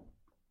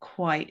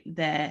quite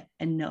there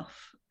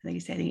enough. Like you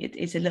said, I think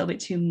it's a little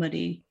bit too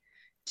muddy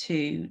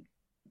to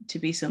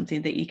be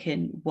something that you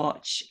can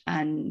watch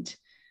and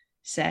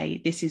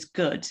say this is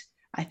good.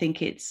 I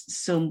think it's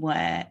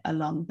somewhere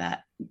along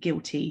that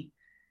guilty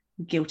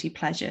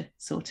pleasure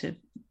sort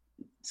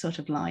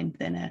of line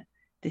than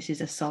this is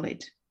a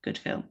solid good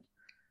film.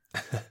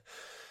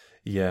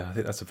 Yeah, I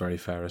think that's a very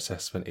fair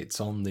assessment.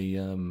 It's on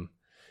the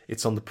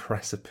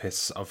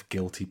precipice of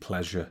guilty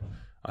pleasure.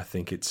 I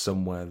think it's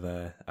somewhere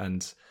there,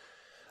 and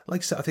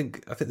like I said, I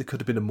think there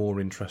could have been a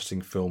more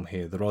interesting film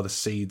here. There are the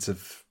seeds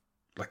of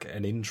like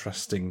an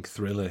interesting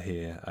thriller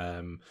here.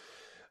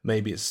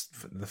 Maybe it's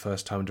the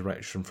first time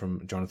direction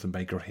from Jonathan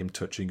Baker, him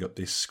touching up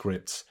this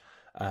script.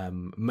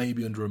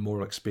 Maybe under a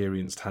more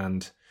experienced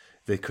hand,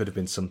 there could have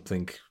been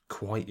something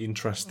quite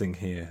interesting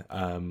here.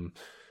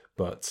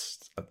 But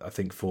I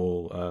think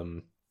for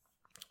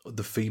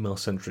the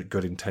female-centric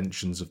good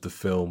intentions of the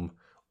film,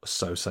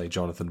 so say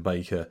Jonathan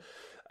Baker,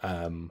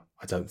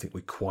 I don't think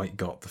we quite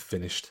got the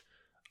finished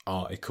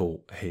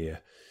article here.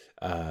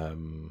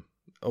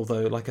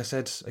 Although, like I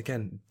said,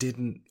 again,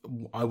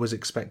 I was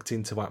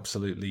expecting to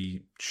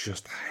absolutely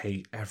just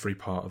hate every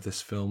part of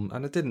this film,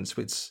 and I didn't.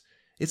 So it's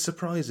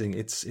surprising.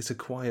 It's a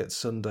quiet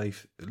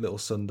little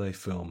Sunday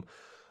film.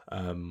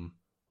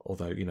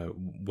 Although,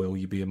 will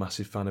you be a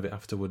massive fan of it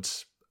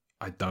afterwards?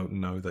 I don't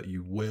know that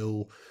you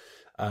will.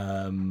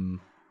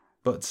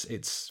 But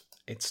it's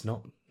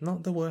not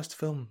the worst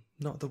film.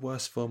 Not the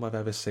worst film I've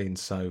ever seen.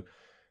 So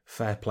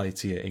fair play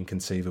to you,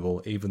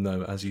 Inconceivable, even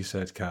though, as you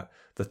said, Kat,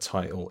 the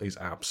title is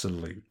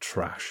absolute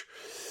trash.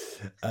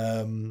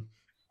 I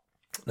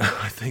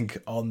think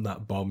on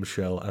that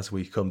bombshell, as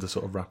we come to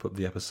sort of wrap up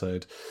the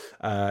episode,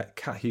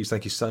 Kat Hughes,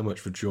 thank you so much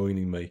for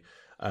joining me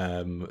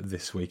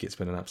this week. It's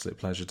been an absolute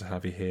pleasure to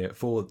have you here.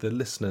 For the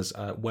listeners,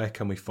 where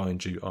can we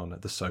find you on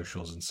the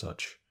socials and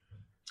such?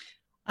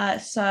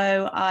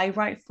 So I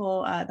write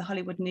for the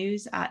Hollywood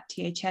News at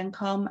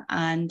THN.com,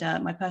 and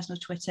my personal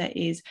Twitter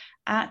is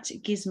at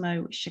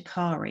Gizmo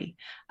Shikari.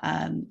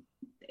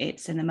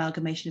 It's an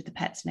amalgamation of the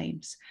pets'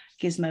 names: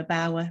 Gizmo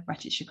Bauer,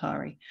 Ratchet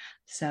Shikari.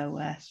 So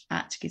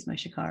at Gizmo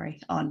Shikari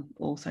on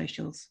all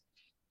socials.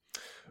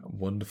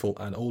 Wonderful,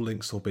 and all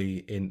links will be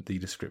in the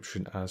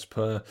description as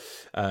per.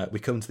 We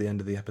come to the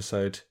end of the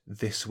episode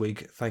this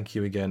week. Thank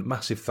you again.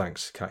 Massive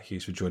thanks, Kat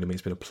Hughes, for joining me.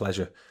 It's been a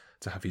pleasure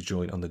to have you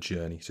join on the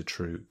journey to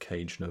true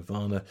cage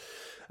nirvana.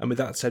 And with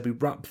that said, we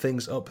wrap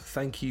things up.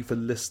 Thank you for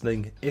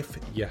listening. If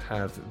you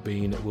have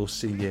been, we'll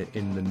see you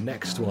in the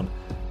next one.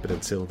 But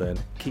until then,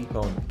 keep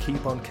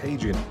on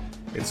caging.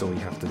 It's all you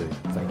have to do.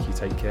 Thank you,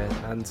 take care,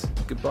 and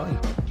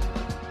goodbye.